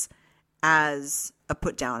as a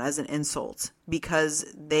put down, as an insult,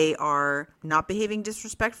 because they are not behaving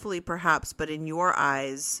disrespectfully perhaps, but in your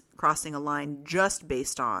eyes crossing a line just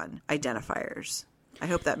based on identifiers. I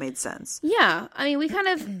hope that made sense. Yeah. I mean, we've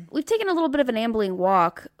taken a little bit of an ambling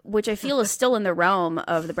walk, which I feel is still in the realm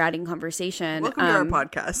of the Bratting conversation. Welcome to our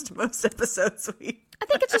podcast. Most episodes I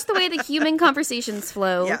think it's just the way the human conversations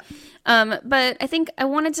flow. Yeah. But I think I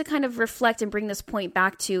wanted to kind of reflect and bring this point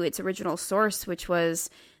back to its original source, which was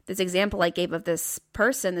this example I gave of this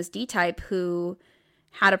person, this D-type, who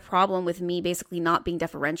had a problem with me basically not being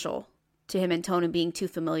deferential to him in tone and being too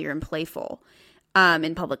familiar and playful.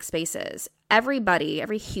 in public spaces. Everybody,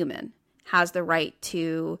 every human has the right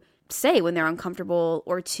to say when they're uncomfortable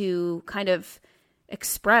or to kind of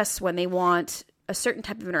express when they want a certain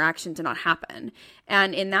type of interaction to not happen.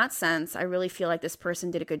 And in that sense, I really feel like this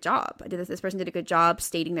person did a good job. This person did a good job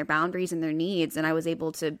stating their boundaries and their needs, and I was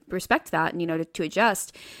able to respect that and, to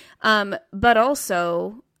adjust. But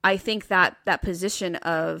also, I think that position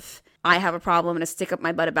of I have a problem and I stick up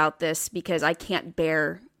my butt about this because I can't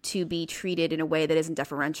bear to be treated in a way that isn't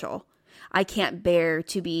deferential. I can't bear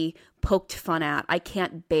to be poked fun at. I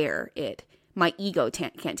can't bear it. My ego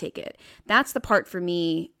can't take it. That's the part for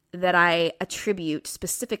me that I attribute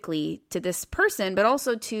specifically to this person, but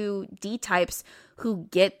also to D types who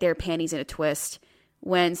get their panties in a twist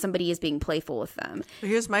when somebody is being playful with them.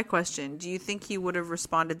 Here's my question. Do you think you would have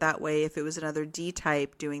responded that way if it was another D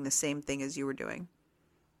type doing the same thing as you were doing?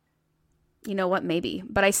 You know what? Maybe.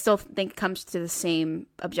 But I still think it comes to the same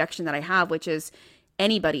objection that I have, which is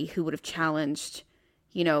anybody who would have challenged,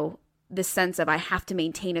 the sense of I have to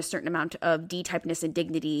maintain a certain amount of D-typeness and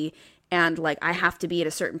dignity, and like I have to be at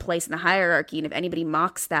a certain place in the hierarchy, and if anybody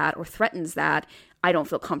mocks that or threatens that, I don't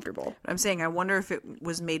feel comfortable. I'm saying I wonder if it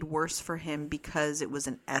was made worse for him because it was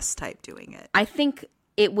an S-type doing it. I think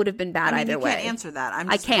it would have been bad either way. You can't answer that. I'm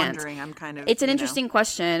just wondering. It's an interesting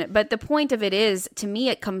question, but the point of it is, to me,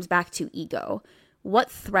 it comes back to ego.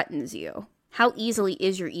 What threatens you? How easily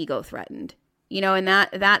is your ego threatened? And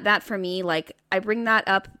that for me, like I bring that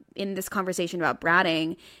up in this conversation about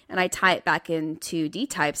bratting, and I tie it back into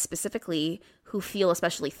D-types specifically who feel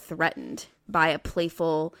especially threatened by a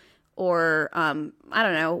playful or,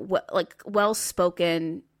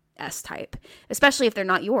 well-spoken S-type, especially if they're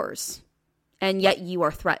not yours, and yet you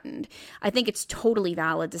are threatened. I think it's totally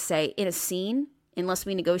valid to say in a scene, unless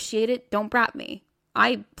we negotiate it, don't brat me.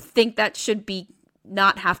 I think that should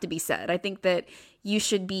not have to be said. I think that you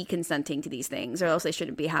should be consenting to these things or else they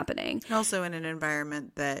shouldn't be happening. Also in an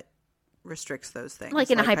environment that restricts those things.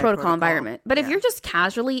 Like in a high protocol environment. But if you're just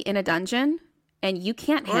casually in a dungeon and you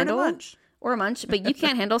can't handle... Or a munch. But you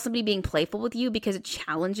can't handle somebody being playful with you because it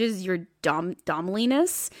challenges your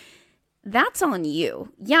domliness, that's on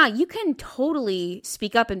you. Yeah, you can totally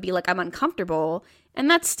speak up and be like, I'm uncomfortable, and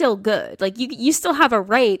that's still good. Like, you still have a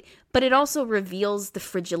right, but it also reveals the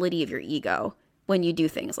fragility of your ego when you do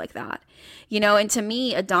things like that. And to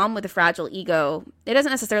me, a dom with a fragile ego, it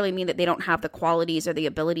doesn't necessarily mean that they don't have the qualities or the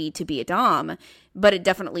ability to be a dom, but it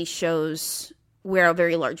definitely shows where a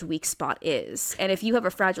very large weak spot is. And if you have a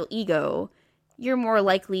fragile ego, you're more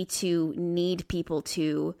likely to need people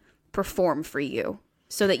to perform for you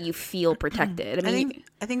so that you feel protected.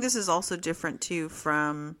 I think this is also different too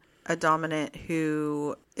from a dominant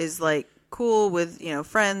who is like cool with,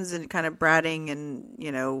 friends and kind of bratting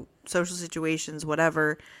and, social situations,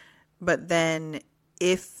 whatever. But then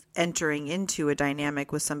if entering into a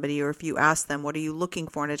dynamic with somebody, or if you ask them, what are you looking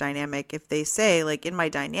for in a dynamic? If they say, like, in my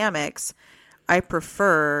dynamics, I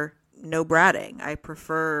prefer no bratting. I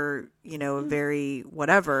prefer, a very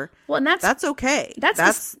whatever. Well, and that's okay.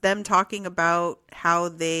 That's them talking about how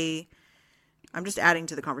they, I'm just adding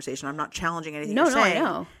to the conversation. I'm not challenging anything you're saying. I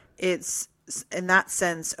know. It's in that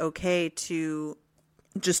sense okay to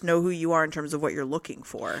just know who you are in terms of what you're looking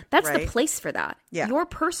for. That's right? the place for that. Yeah. Your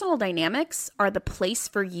personal dynamics are the place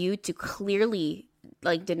for you to clearly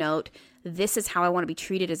denote, this is how I want to be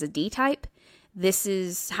treated as a D type. This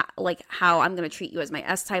is how I'm going to treat you as my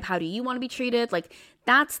S type. How do you want to be treated? Like,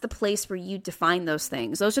 that's the place where you define those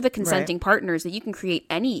things. Those are the consenting partners that you can create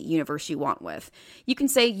any universe you want with. You can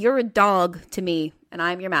say, you're a dog to me and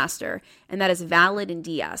I'm your master. And that is valid in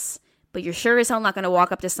DS. But you're sure as hell not going to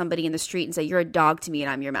walk up to somebody in the street and say, you're a dog to me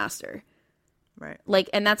and I'm your master. Right.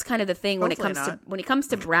 And that's kind of the thing when it comes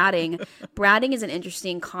to bratting. Bratting is an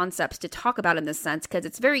interesting concept to talk about in this sense, because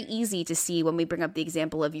it's very easy to see when we bring up the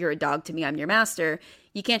example of you're a dog to me, I'm your master.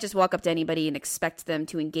 You can't just walk up to anybody and expect them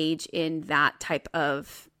to engage in that type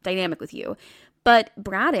of dynamic with you. But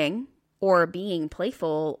bratting, or being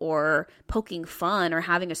playful, or poking fun, or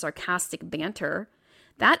having a sarcastic banter,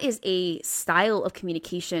 that is a style of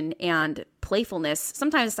communication and playfulness,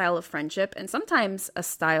 sometimes a style of friendship, and sometimes a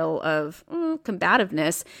style of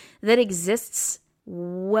combativeness that exists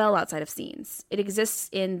well outside of scenes. It exists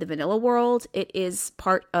in the vanilla world. It is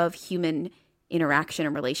part of human interaction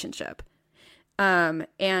and relationship.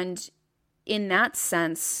 And in that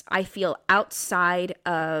sense, I feel outside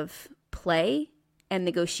of play and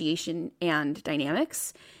negotiation and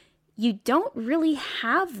dynamics, you don't really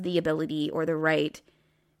have the ability or the right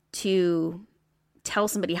to tell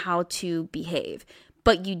somebody how to behave,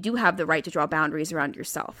 but you do have the right to draw boundaries around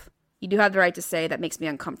yourself. You do have the right to say, that makes me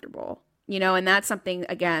uncomfortable, and that's something,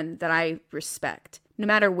 again, that I respect. No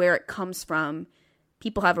matter where it comes from,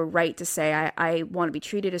 people have a right to say, I want to be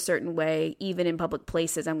treated a certain way, even in public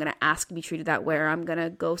places. I'm going to ask to be treated that way, or I'm going to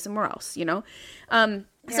go somewhere else, you know? So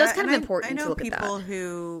it's kind of important to look at that. I know people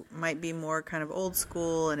who might be more kind of old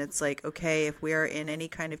school, and it's like, okay, if we are in any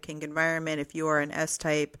kind of kink environment, if you are an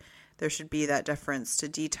S-type, there should be that deference to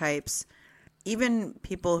D-types. Even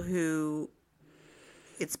people who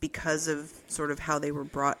it's because of sort of how they were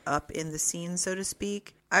brought up in the scene, so to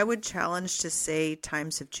speak, I would challenge to say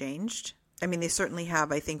times have changed. I mean, they certainly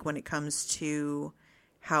have, I think, when it comes to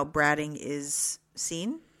how bratting is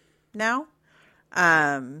seen now,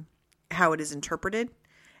 how it is interpreted.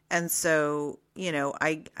 And so, you know,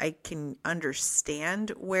 I can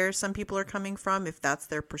understand where some people are coming from if that's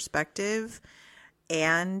their perspective.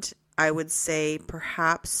 And I would say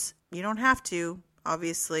perhaps you don't have to,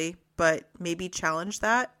 obviously, but maybe challenge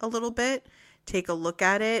that a little bit. Take a look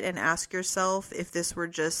at it and ask yourself, if this were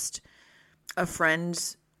just a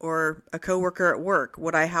friend or a coworker at work,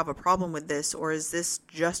 would I have a problem with this? Or is this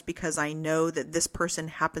just because I know that this person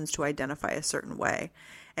happens to identify a certain way?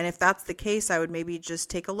 And if that's the case, I would maybe just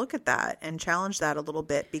take a look at that and challenge that a little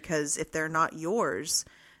bit, because if they're not yours,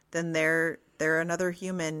 then they're another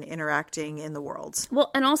human interacting in the world. Well,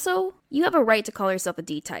 and also, you have a right to call yourself a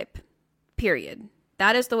D-type, period.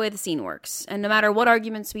 That is the way the scene works. And no matter what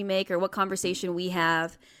arguments we make or what conversation we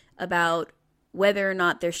have about whether or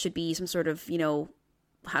not there should be some sort of, you know,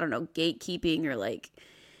 I don't know, gatekeeping or like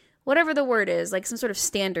whatever the word is, like some sort of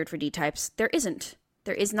standard for D-types, there isn't.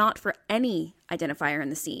 There is not for any identifier in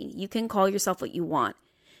the scene. You can call yourself what you want,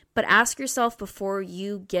 but ask yourself before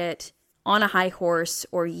you get on a high horse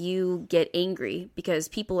or you get angry because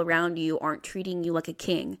people around you aren't treating you like a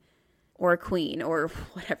king or a queen or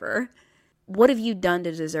whatever. What have you done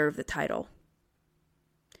to deserve the title?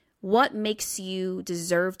 What makes you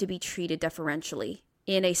deserve to be treated deferentially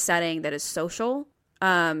in a setting that is social,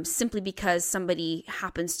 simply because somebody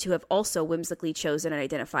happens to have also whimsically chosen an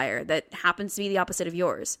identifier that happens to be the opposite of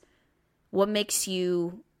yours? What makes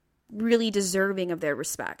you really deserving of their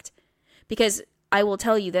respect? Because I will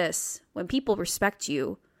tell you this, when people respect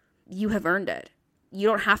you, you have earned it. You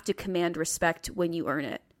don't have to command respect when you earn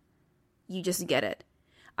it. You just get it.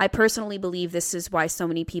 I personally believe this is why so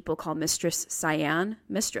many people call Mistress Cyan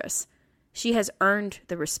Mistress. She has earned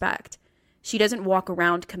the respect. She doesn't walk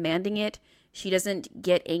around commanding it. She doesn't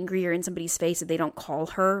get angry or in somebody's face if they don't call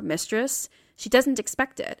her mistress. She doesn't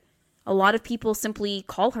expect it. A lot of people simply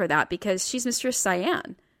call her that because she's Mistress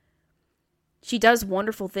Cyan. She does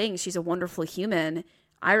wonderful things. She's a wonderful human.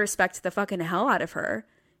 I respect the fucking hell out of her.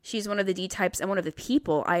 She's one of the D-types and one of the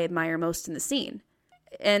people I admire most in the scene.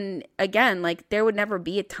 And again, like, there would never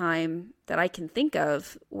be a time that I can think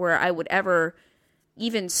of where I would ever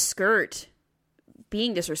even skirt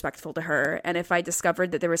being disrespectful to her. And if I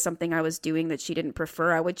discovered that there was something I was doing that she didn't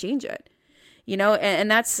prefer, I would change it. You know,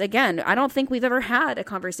 and that's, again, I don't think we've ever had a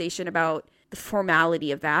conversation about the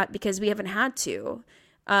formality of that because we haven't had to.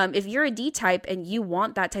 If you're a D-type and you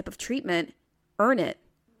want that type of treatment, earn it.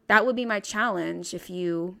 That would be my challenge if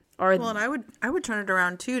you are. Well, and I would turn it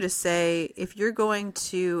around too to say, if you're going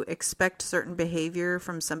to expect certain behavior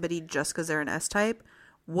from somebody just because they're an S-type,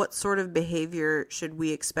 what sort of behavior should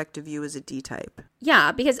we expect of you as a D-type?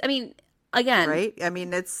 Yeah, because, I mean, again. Right? I mean,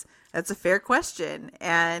 that's a fair question.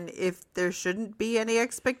 And if there shouldn't be any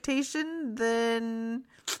expectation, then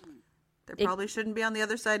there probably shouldn't be on the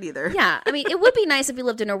other side either. Yeah, I mean, it would be nice if we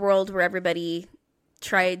lived in a world where everybody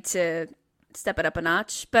tried to step it up a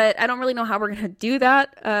notch, but I don't really know how we're going to do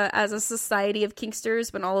that as a society of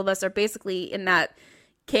kinksters when all of us are basically in that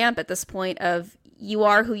camp at this point of you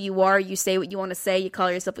are who you are, you say what you want to say, you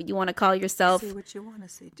call yourself what you want to call yourself. Say what you want to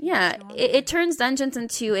say. Yeah, it turns dungeons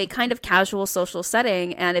into a kind of casual social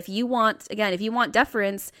setting, and if you want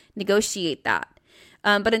deference, negotiate that.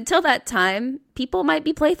 But until that time, people might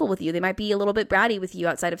be playful with you. They might be a little bit bratty with you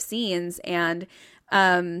outside of scenes, and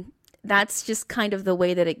that's just kind of the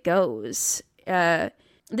way that it goes.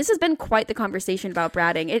 This has been quite the conversation about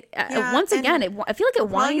bratting. Once again, I feel like it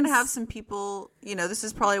winds. Probably gonna have some people. You know, this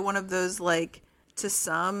is probably one of those, like, to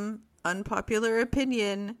some unpopular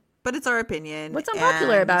opinion, but it's our opinion. What's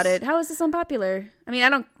unpopular about it? How is this unpopular? I mean,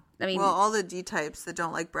 well, all the D-types that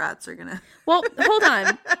don't like brats are gonna. Well, hold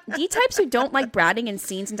on. D-types who don't like bratting in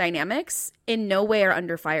scenes and dynamics in no way are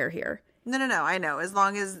under fire here. No. I know. As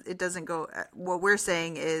long as it doesn't go. What we're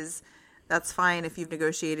saying is that's fine if you've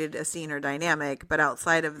negotiated a scene or dynamic, but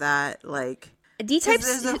outside of that, like, D-types.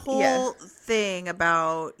 There's a whole thing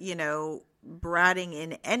about, you know, bratting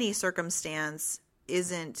in any circumstance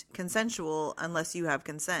isn't consensual unless you have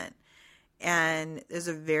consent. And there's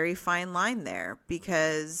a very fine line there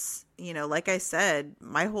because, you know, like I said,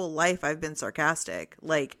 my whole life I've been sarcastic.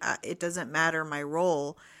 Like, it doesn't matter my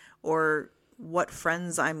role or what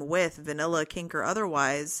friends I'm with, vanilla, kink, or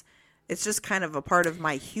otherwise. It's just kind of a part of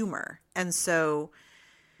my humor. And so...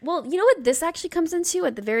 Well, you know what this actually comes into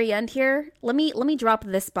at the very end here? Let me drop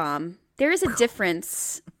this bomb. There is a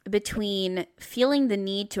difference between feeling the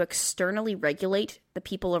need to externally regulate the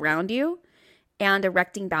people around you and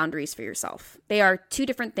erecting boundaries for yourself. They are two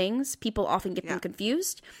different things. People often get them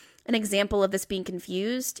confused. An example of this being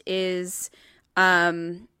confused is,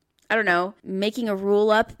 I don't know, making a rule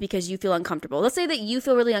up because you feel uncomfortable. Let's say that you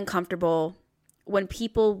feel really uncomfortable when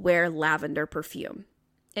people wear lavender perfume.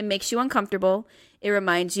 It makes you uncomfortable. It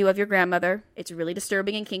reminds you of your grandmother. It's really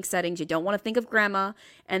disturbing in kink settings. You don't want to think of grandma.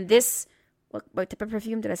 And this, what type of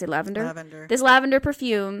perfume? Did I say lavender? Lavender. This lavender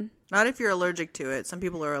perfume. Not if you're allergic to it. Some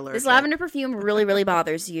people are allergic. This lavender perfume really, really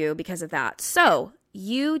bothers you because of that. So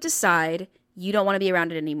you decide you don't want to be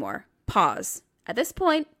around it anymore. Pause. At this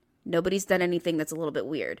point, nobody's done anything that's a little bit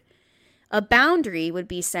weird. A boundary would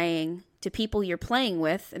be saying to people you're playing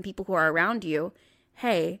with and people who are around you,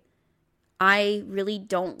 hey, I really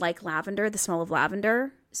don't like lavender, the smell of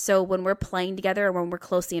lavender. So when we're playing together or when we're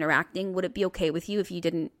closely interacting, would it be okay with you if you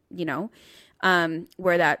didn't,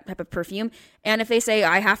 wear that type of perfume? And if they say,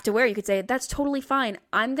 I have to wear it, you could say, that's totally fine.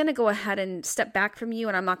 I'm going to go ahead and step back from you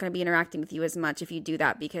and I'm not going to be interacting with you as much if you do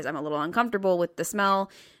that because I'm a little uncomfortable with the smell.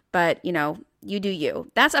 But, you do you.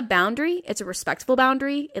 That's a boundary. It's a respectful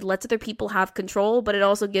boundary. It lets other people have control, but it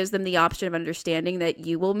also gives them the option of understanding that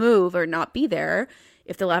you will move or not be there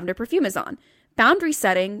if the lavender perfume is on. Boundary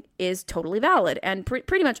setting is totally valid and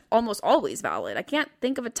pretty much almost always valid. I can't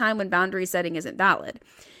think of a time when boundary setting isn't valid.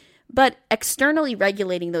 But externally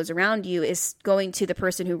regulating those around you is going to the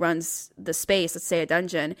person who runs the space, let's say a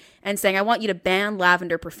dungeon, and saying, I want you to ban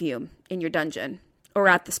lavender perfume in your dungeon or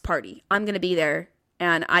at this party. I'm going to be there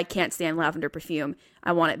and I can't stand lavender perfume.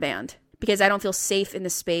 I want it banned because I don't feel safe in the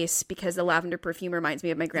space because the lavender perfume reminds me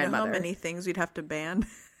of my grandmother. You know how many things we'd have to ban?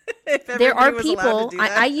 There are people,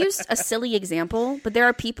 I used a silly example, but there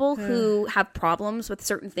are people who have problems with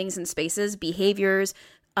certain things in spaces, behaviors.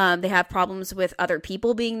 They have problems with other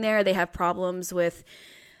people being there. They have problems with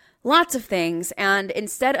lots of things. And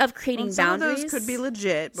instead of creating boundaries. Some of those could be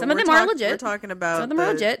legit. Some of them are legit. We're talking about some of them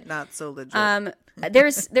are legit. Not so legit.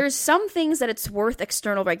 There's some things that it's worth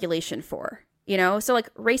external regulation for, So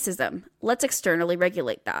like racism, let's externally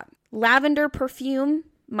regulate that. Lavender perfume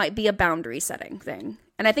might be a boundary setting thing.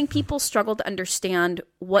 And I think people struggle to understand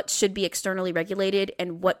what should be externally regulated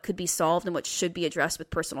and what could be solved and what should be addressed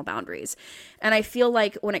with personal boundaries. And I feel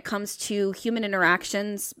like when it comes to human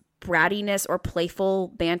interactions, brattiness or playful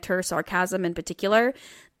banter, sarcasm in particular,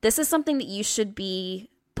 this is something that you should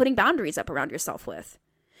be putting boundaries up around yourself with.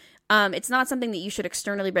 It's not something that you should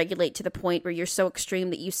externally regulate to the point where you're so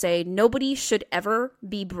extreme that you say nobody should ever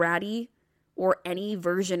be bratty or any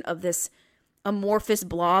version of this amorphous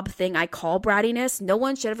blob thing I call brattiness. No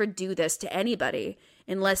one should ever do this to anybody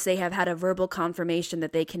unless they have had a verbal confirmation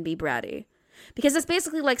that they can be bratty. Because it's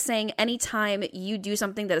basically like saying anytime you do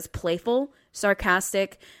something that is playful,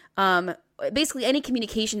 sarcastic, basically any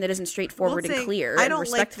communication that isn't straightforward and clear I and don't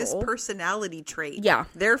respectful. like this personality trait. Yeah.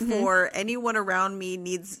 Therefore, anyone around me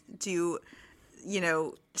needs to,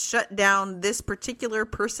 shut down this particular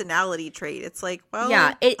personality trait. It's like, well.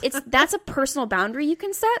 Yeah, that's a personal boundary you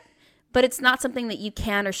can set. But it's not something that you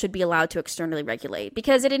can or should be allowed to externally regulate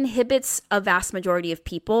because it inhibits a vast majority of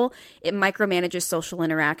people. It micromanages social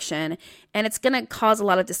interaction, and it's going to cause a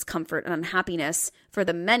lot of discomfort and unhappiness for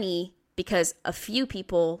the many because a few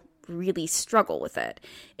people really struggle with it.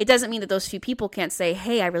 It doesn't mean that those few people can't say,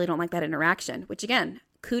 hey, I really don't like that interaction, which again,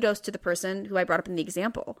 kudos to the person who I brought up in the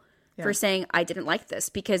example for saying I didn't like this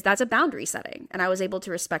because that's a boundary setting and I was able to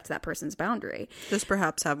respect that person's boundary. Just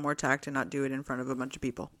perhaps have more tact and not do it in front of a bunch of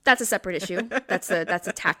people. That's a separate issue. That's a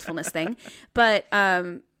tactfulness thing. But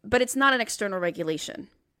it's not an external regulation.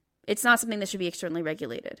 It's not something that should be externally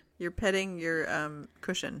regulated. You're petting your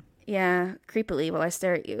cushion. Yeah, creepily while I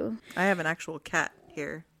stare at you. I have an actual cat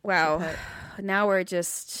here. Wow. Now we're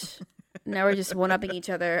just one-upping each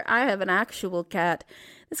other. I have an actual cat.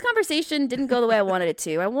 This conversation didn't go the way I wanted it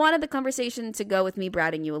to. I wanted the conversation to go with me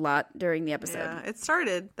bratting you a lot during the episode. Yeah, it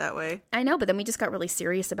started that way. I know, but then we just got really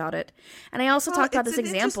serious about it. And I also talked about this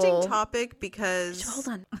example. It's an interesting topic because... Hold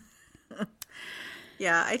on.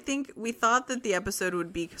 Yeah, I think we thought that the episode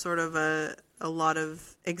would be sort of a lot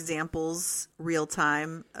of examples real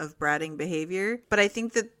time of bratting behavior. But I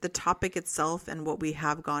think that the topic itself and what we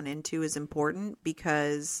have gone into is important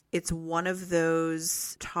because it's one of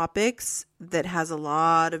those topics that has a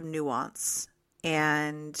lot of nuance.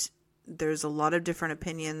 And there's a lot of different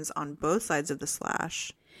opinions on both sides of the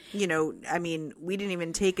slash. You know, I mean, we didn't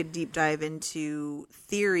even take a deep dive into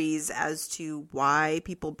theories as to why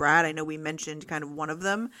people brat. I know we mentioned kind of one of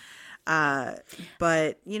them.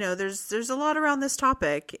 But, you know, there's a lot around this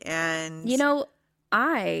topic. And, you know,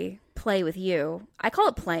 I play with you. I call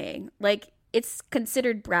it playing. Like, it's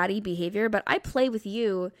considered bratty behavior, but I play with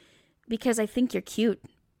you because I think you're cute.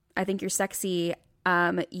 I think you're sexy.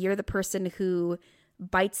 You're the person who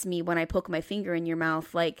bites me when I poke my finger in your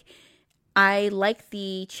mouth. Like, I like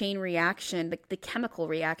the chain reaction, the chemical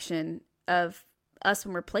reaction of us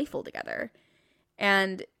when we're playful together.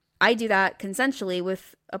 And I do that consensually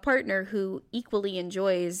with a partner who equally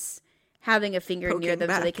enjoys having a finger Poking near them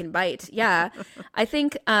back. so they can bite. Yeah. I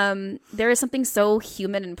think there is something so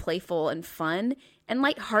human and playful and fun and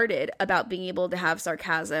lighthearted about being able to have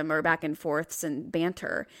sarcasm or back and forths and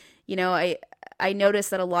banter. You know, I notice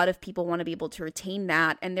that a lot of people want to be able to retain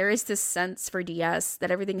that, and there is this sense for DS that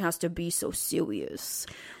everything has to be so serious.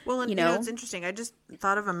 Well, and you know, it's interesting. I just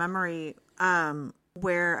thought of a memory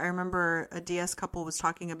where I remember a DS couple was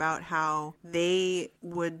talking about how they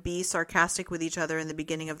would be sarcastic with each other in the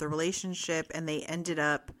beginning of the relationship, and they ended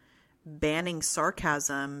up banning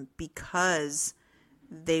sarcasm because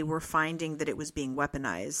they were finding that it was being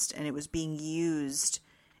weaponized and it was being used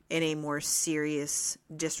in a more serious,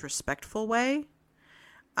 disrespectful way.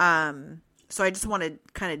 So I just want to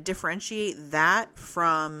kind of differentiate that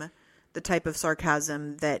from the type of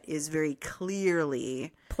sarcasm that is very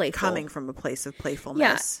clearly playful, coming from a place of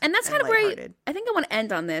playfulness. Yeah, and that's kind of where I think I want to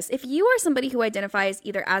end on this. If you are somebody who identifies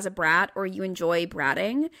either as a brat or you enjoy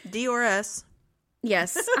bratting, D or S.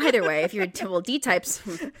 Yes, either way. If you're D types,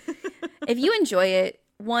 if you enjoy it,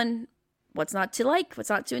 one, what's not to like, what's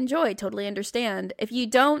not to enjoy, totally understand. If you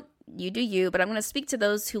don't, you do you, but I'm going to speak to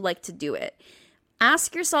those who like to do it.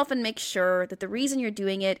 Ask yourself and make sure that the reason you're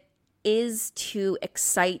doing it is to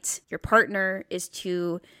excite your partner, is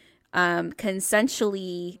to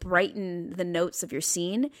consensually brighten the notes of your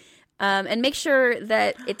scene, and make sure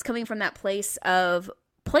that it's coming from that place of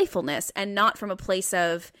playfulness and not from a place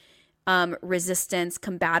of resistance,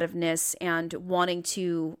 combativeness, and wanting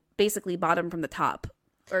to basically bottom from the top.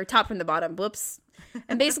 Or top from the bottom, whoops.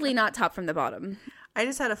 And basically not top from the bottom. I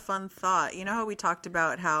just had a fun thought. You know how we talked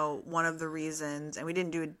about how one of the reasons, and we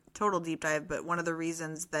didn't do a total deep dive, but one of the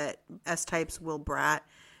reasons that S-types will brat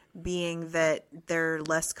being that they're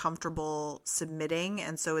less comfortable submitting,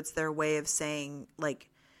 and so it's their way of saying, like,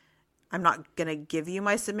 I'm not going to give you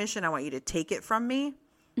my submission, I want you to take it from me.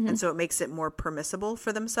 Mm-hmm. And so it makes it more permissible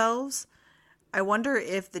for themselves. I wonder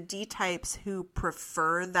if the D-types who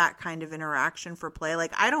prefer that kind of interaction for play,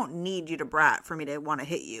 like, I don't need you to brat for me to want to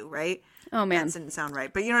hit you, right? Oh, man. That didn't sound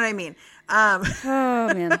right, but you know what I mean.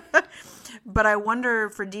 Oh, man. But I wonder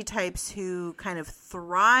for D-types who kind of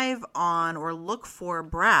thrive on or look for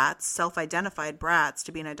brats, self-identified brats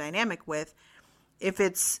to be in a dynamic with, if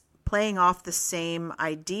it's playing off the same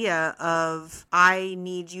idea of, I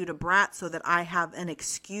need you to brat so that I have an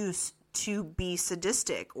excuse to be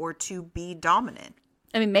sadistic or to be dominant.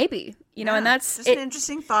 I mean, maybe, you know, and that's just an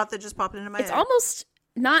interesting thought that just popped into my head. It's almost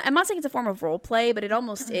not, I'm not saying it's a form of role play, but it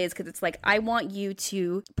almost is, because it's like, I want you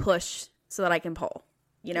to push so that I can pull,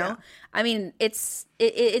 you know? Yeah. I mean, it's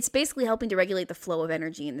basically helping to regulate the flow of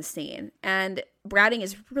energy in the scene. And bratting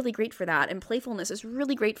is really great for that. And playfulness is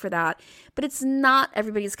really great for that. But it's not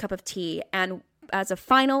everybody's cup of tea. And as a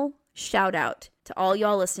final shout out to all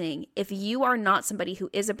y'all listening, if you are not somebody who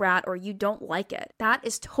is a brat or you don't like it, that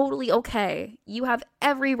is totally okay. You have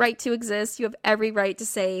every right to exist. You have every right to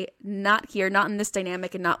say, not here, not in this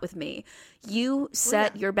dynamic, and not with me. You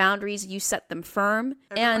set your boundaries, you set them firm.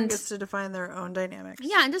 Everyone gets to define their own dynamics.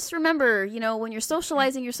 Yeah, and just remember, you know, when you're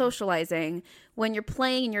socializing, you're socializing. When you're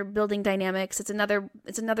playing and you're building dynamics, it's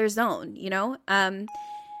another zone, you know?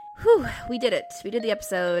 Whew, we did it. We did the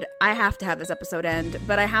episode. I have to have this episode end,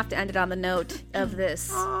 but I have to end it on the note of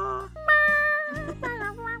this. I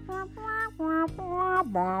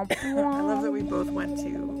love that we both went to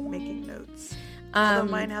making notes.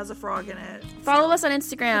 Although mine has a frog in it. Follow us on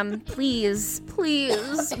Instagram, please.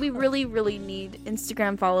 Please. We really, really need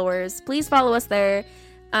Instagram followers. Please follow us there.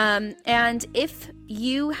 And if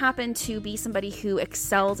you happen to be somebody who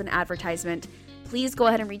excels in advertisement, please go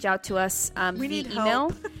ahead and reach out to us we via need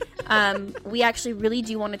email. Help. We actually really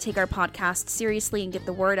do want to take our podcast seriously and get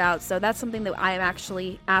the word out. So that's something that I am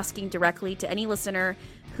actually asking directly to any listener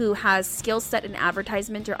who has skill set in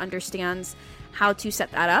advertisement or understands how to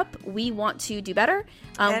set that up. We want to do better.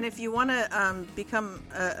 And if you want to become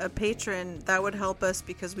a patron, that would help us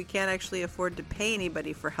because we can't actually afford to pay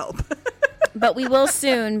anybody for help. But we will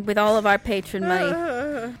soon with all of our patron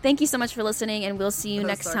money. Thank you so much for listening, and we'll see you No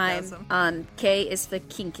next sarcasm. time on K is for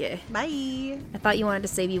Kinky. Bye. I thought you wanted to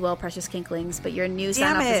say be well, precious kinklings, but your new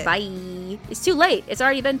Damn sign off is it. bye. It's too late. It's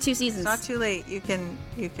already been 2 seasons. It's not too late. You can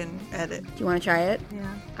edit. Do you want to try it?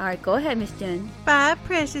 Yeah. All right, go ahead, Miss Jen. Bye,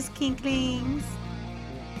 precious kinklings.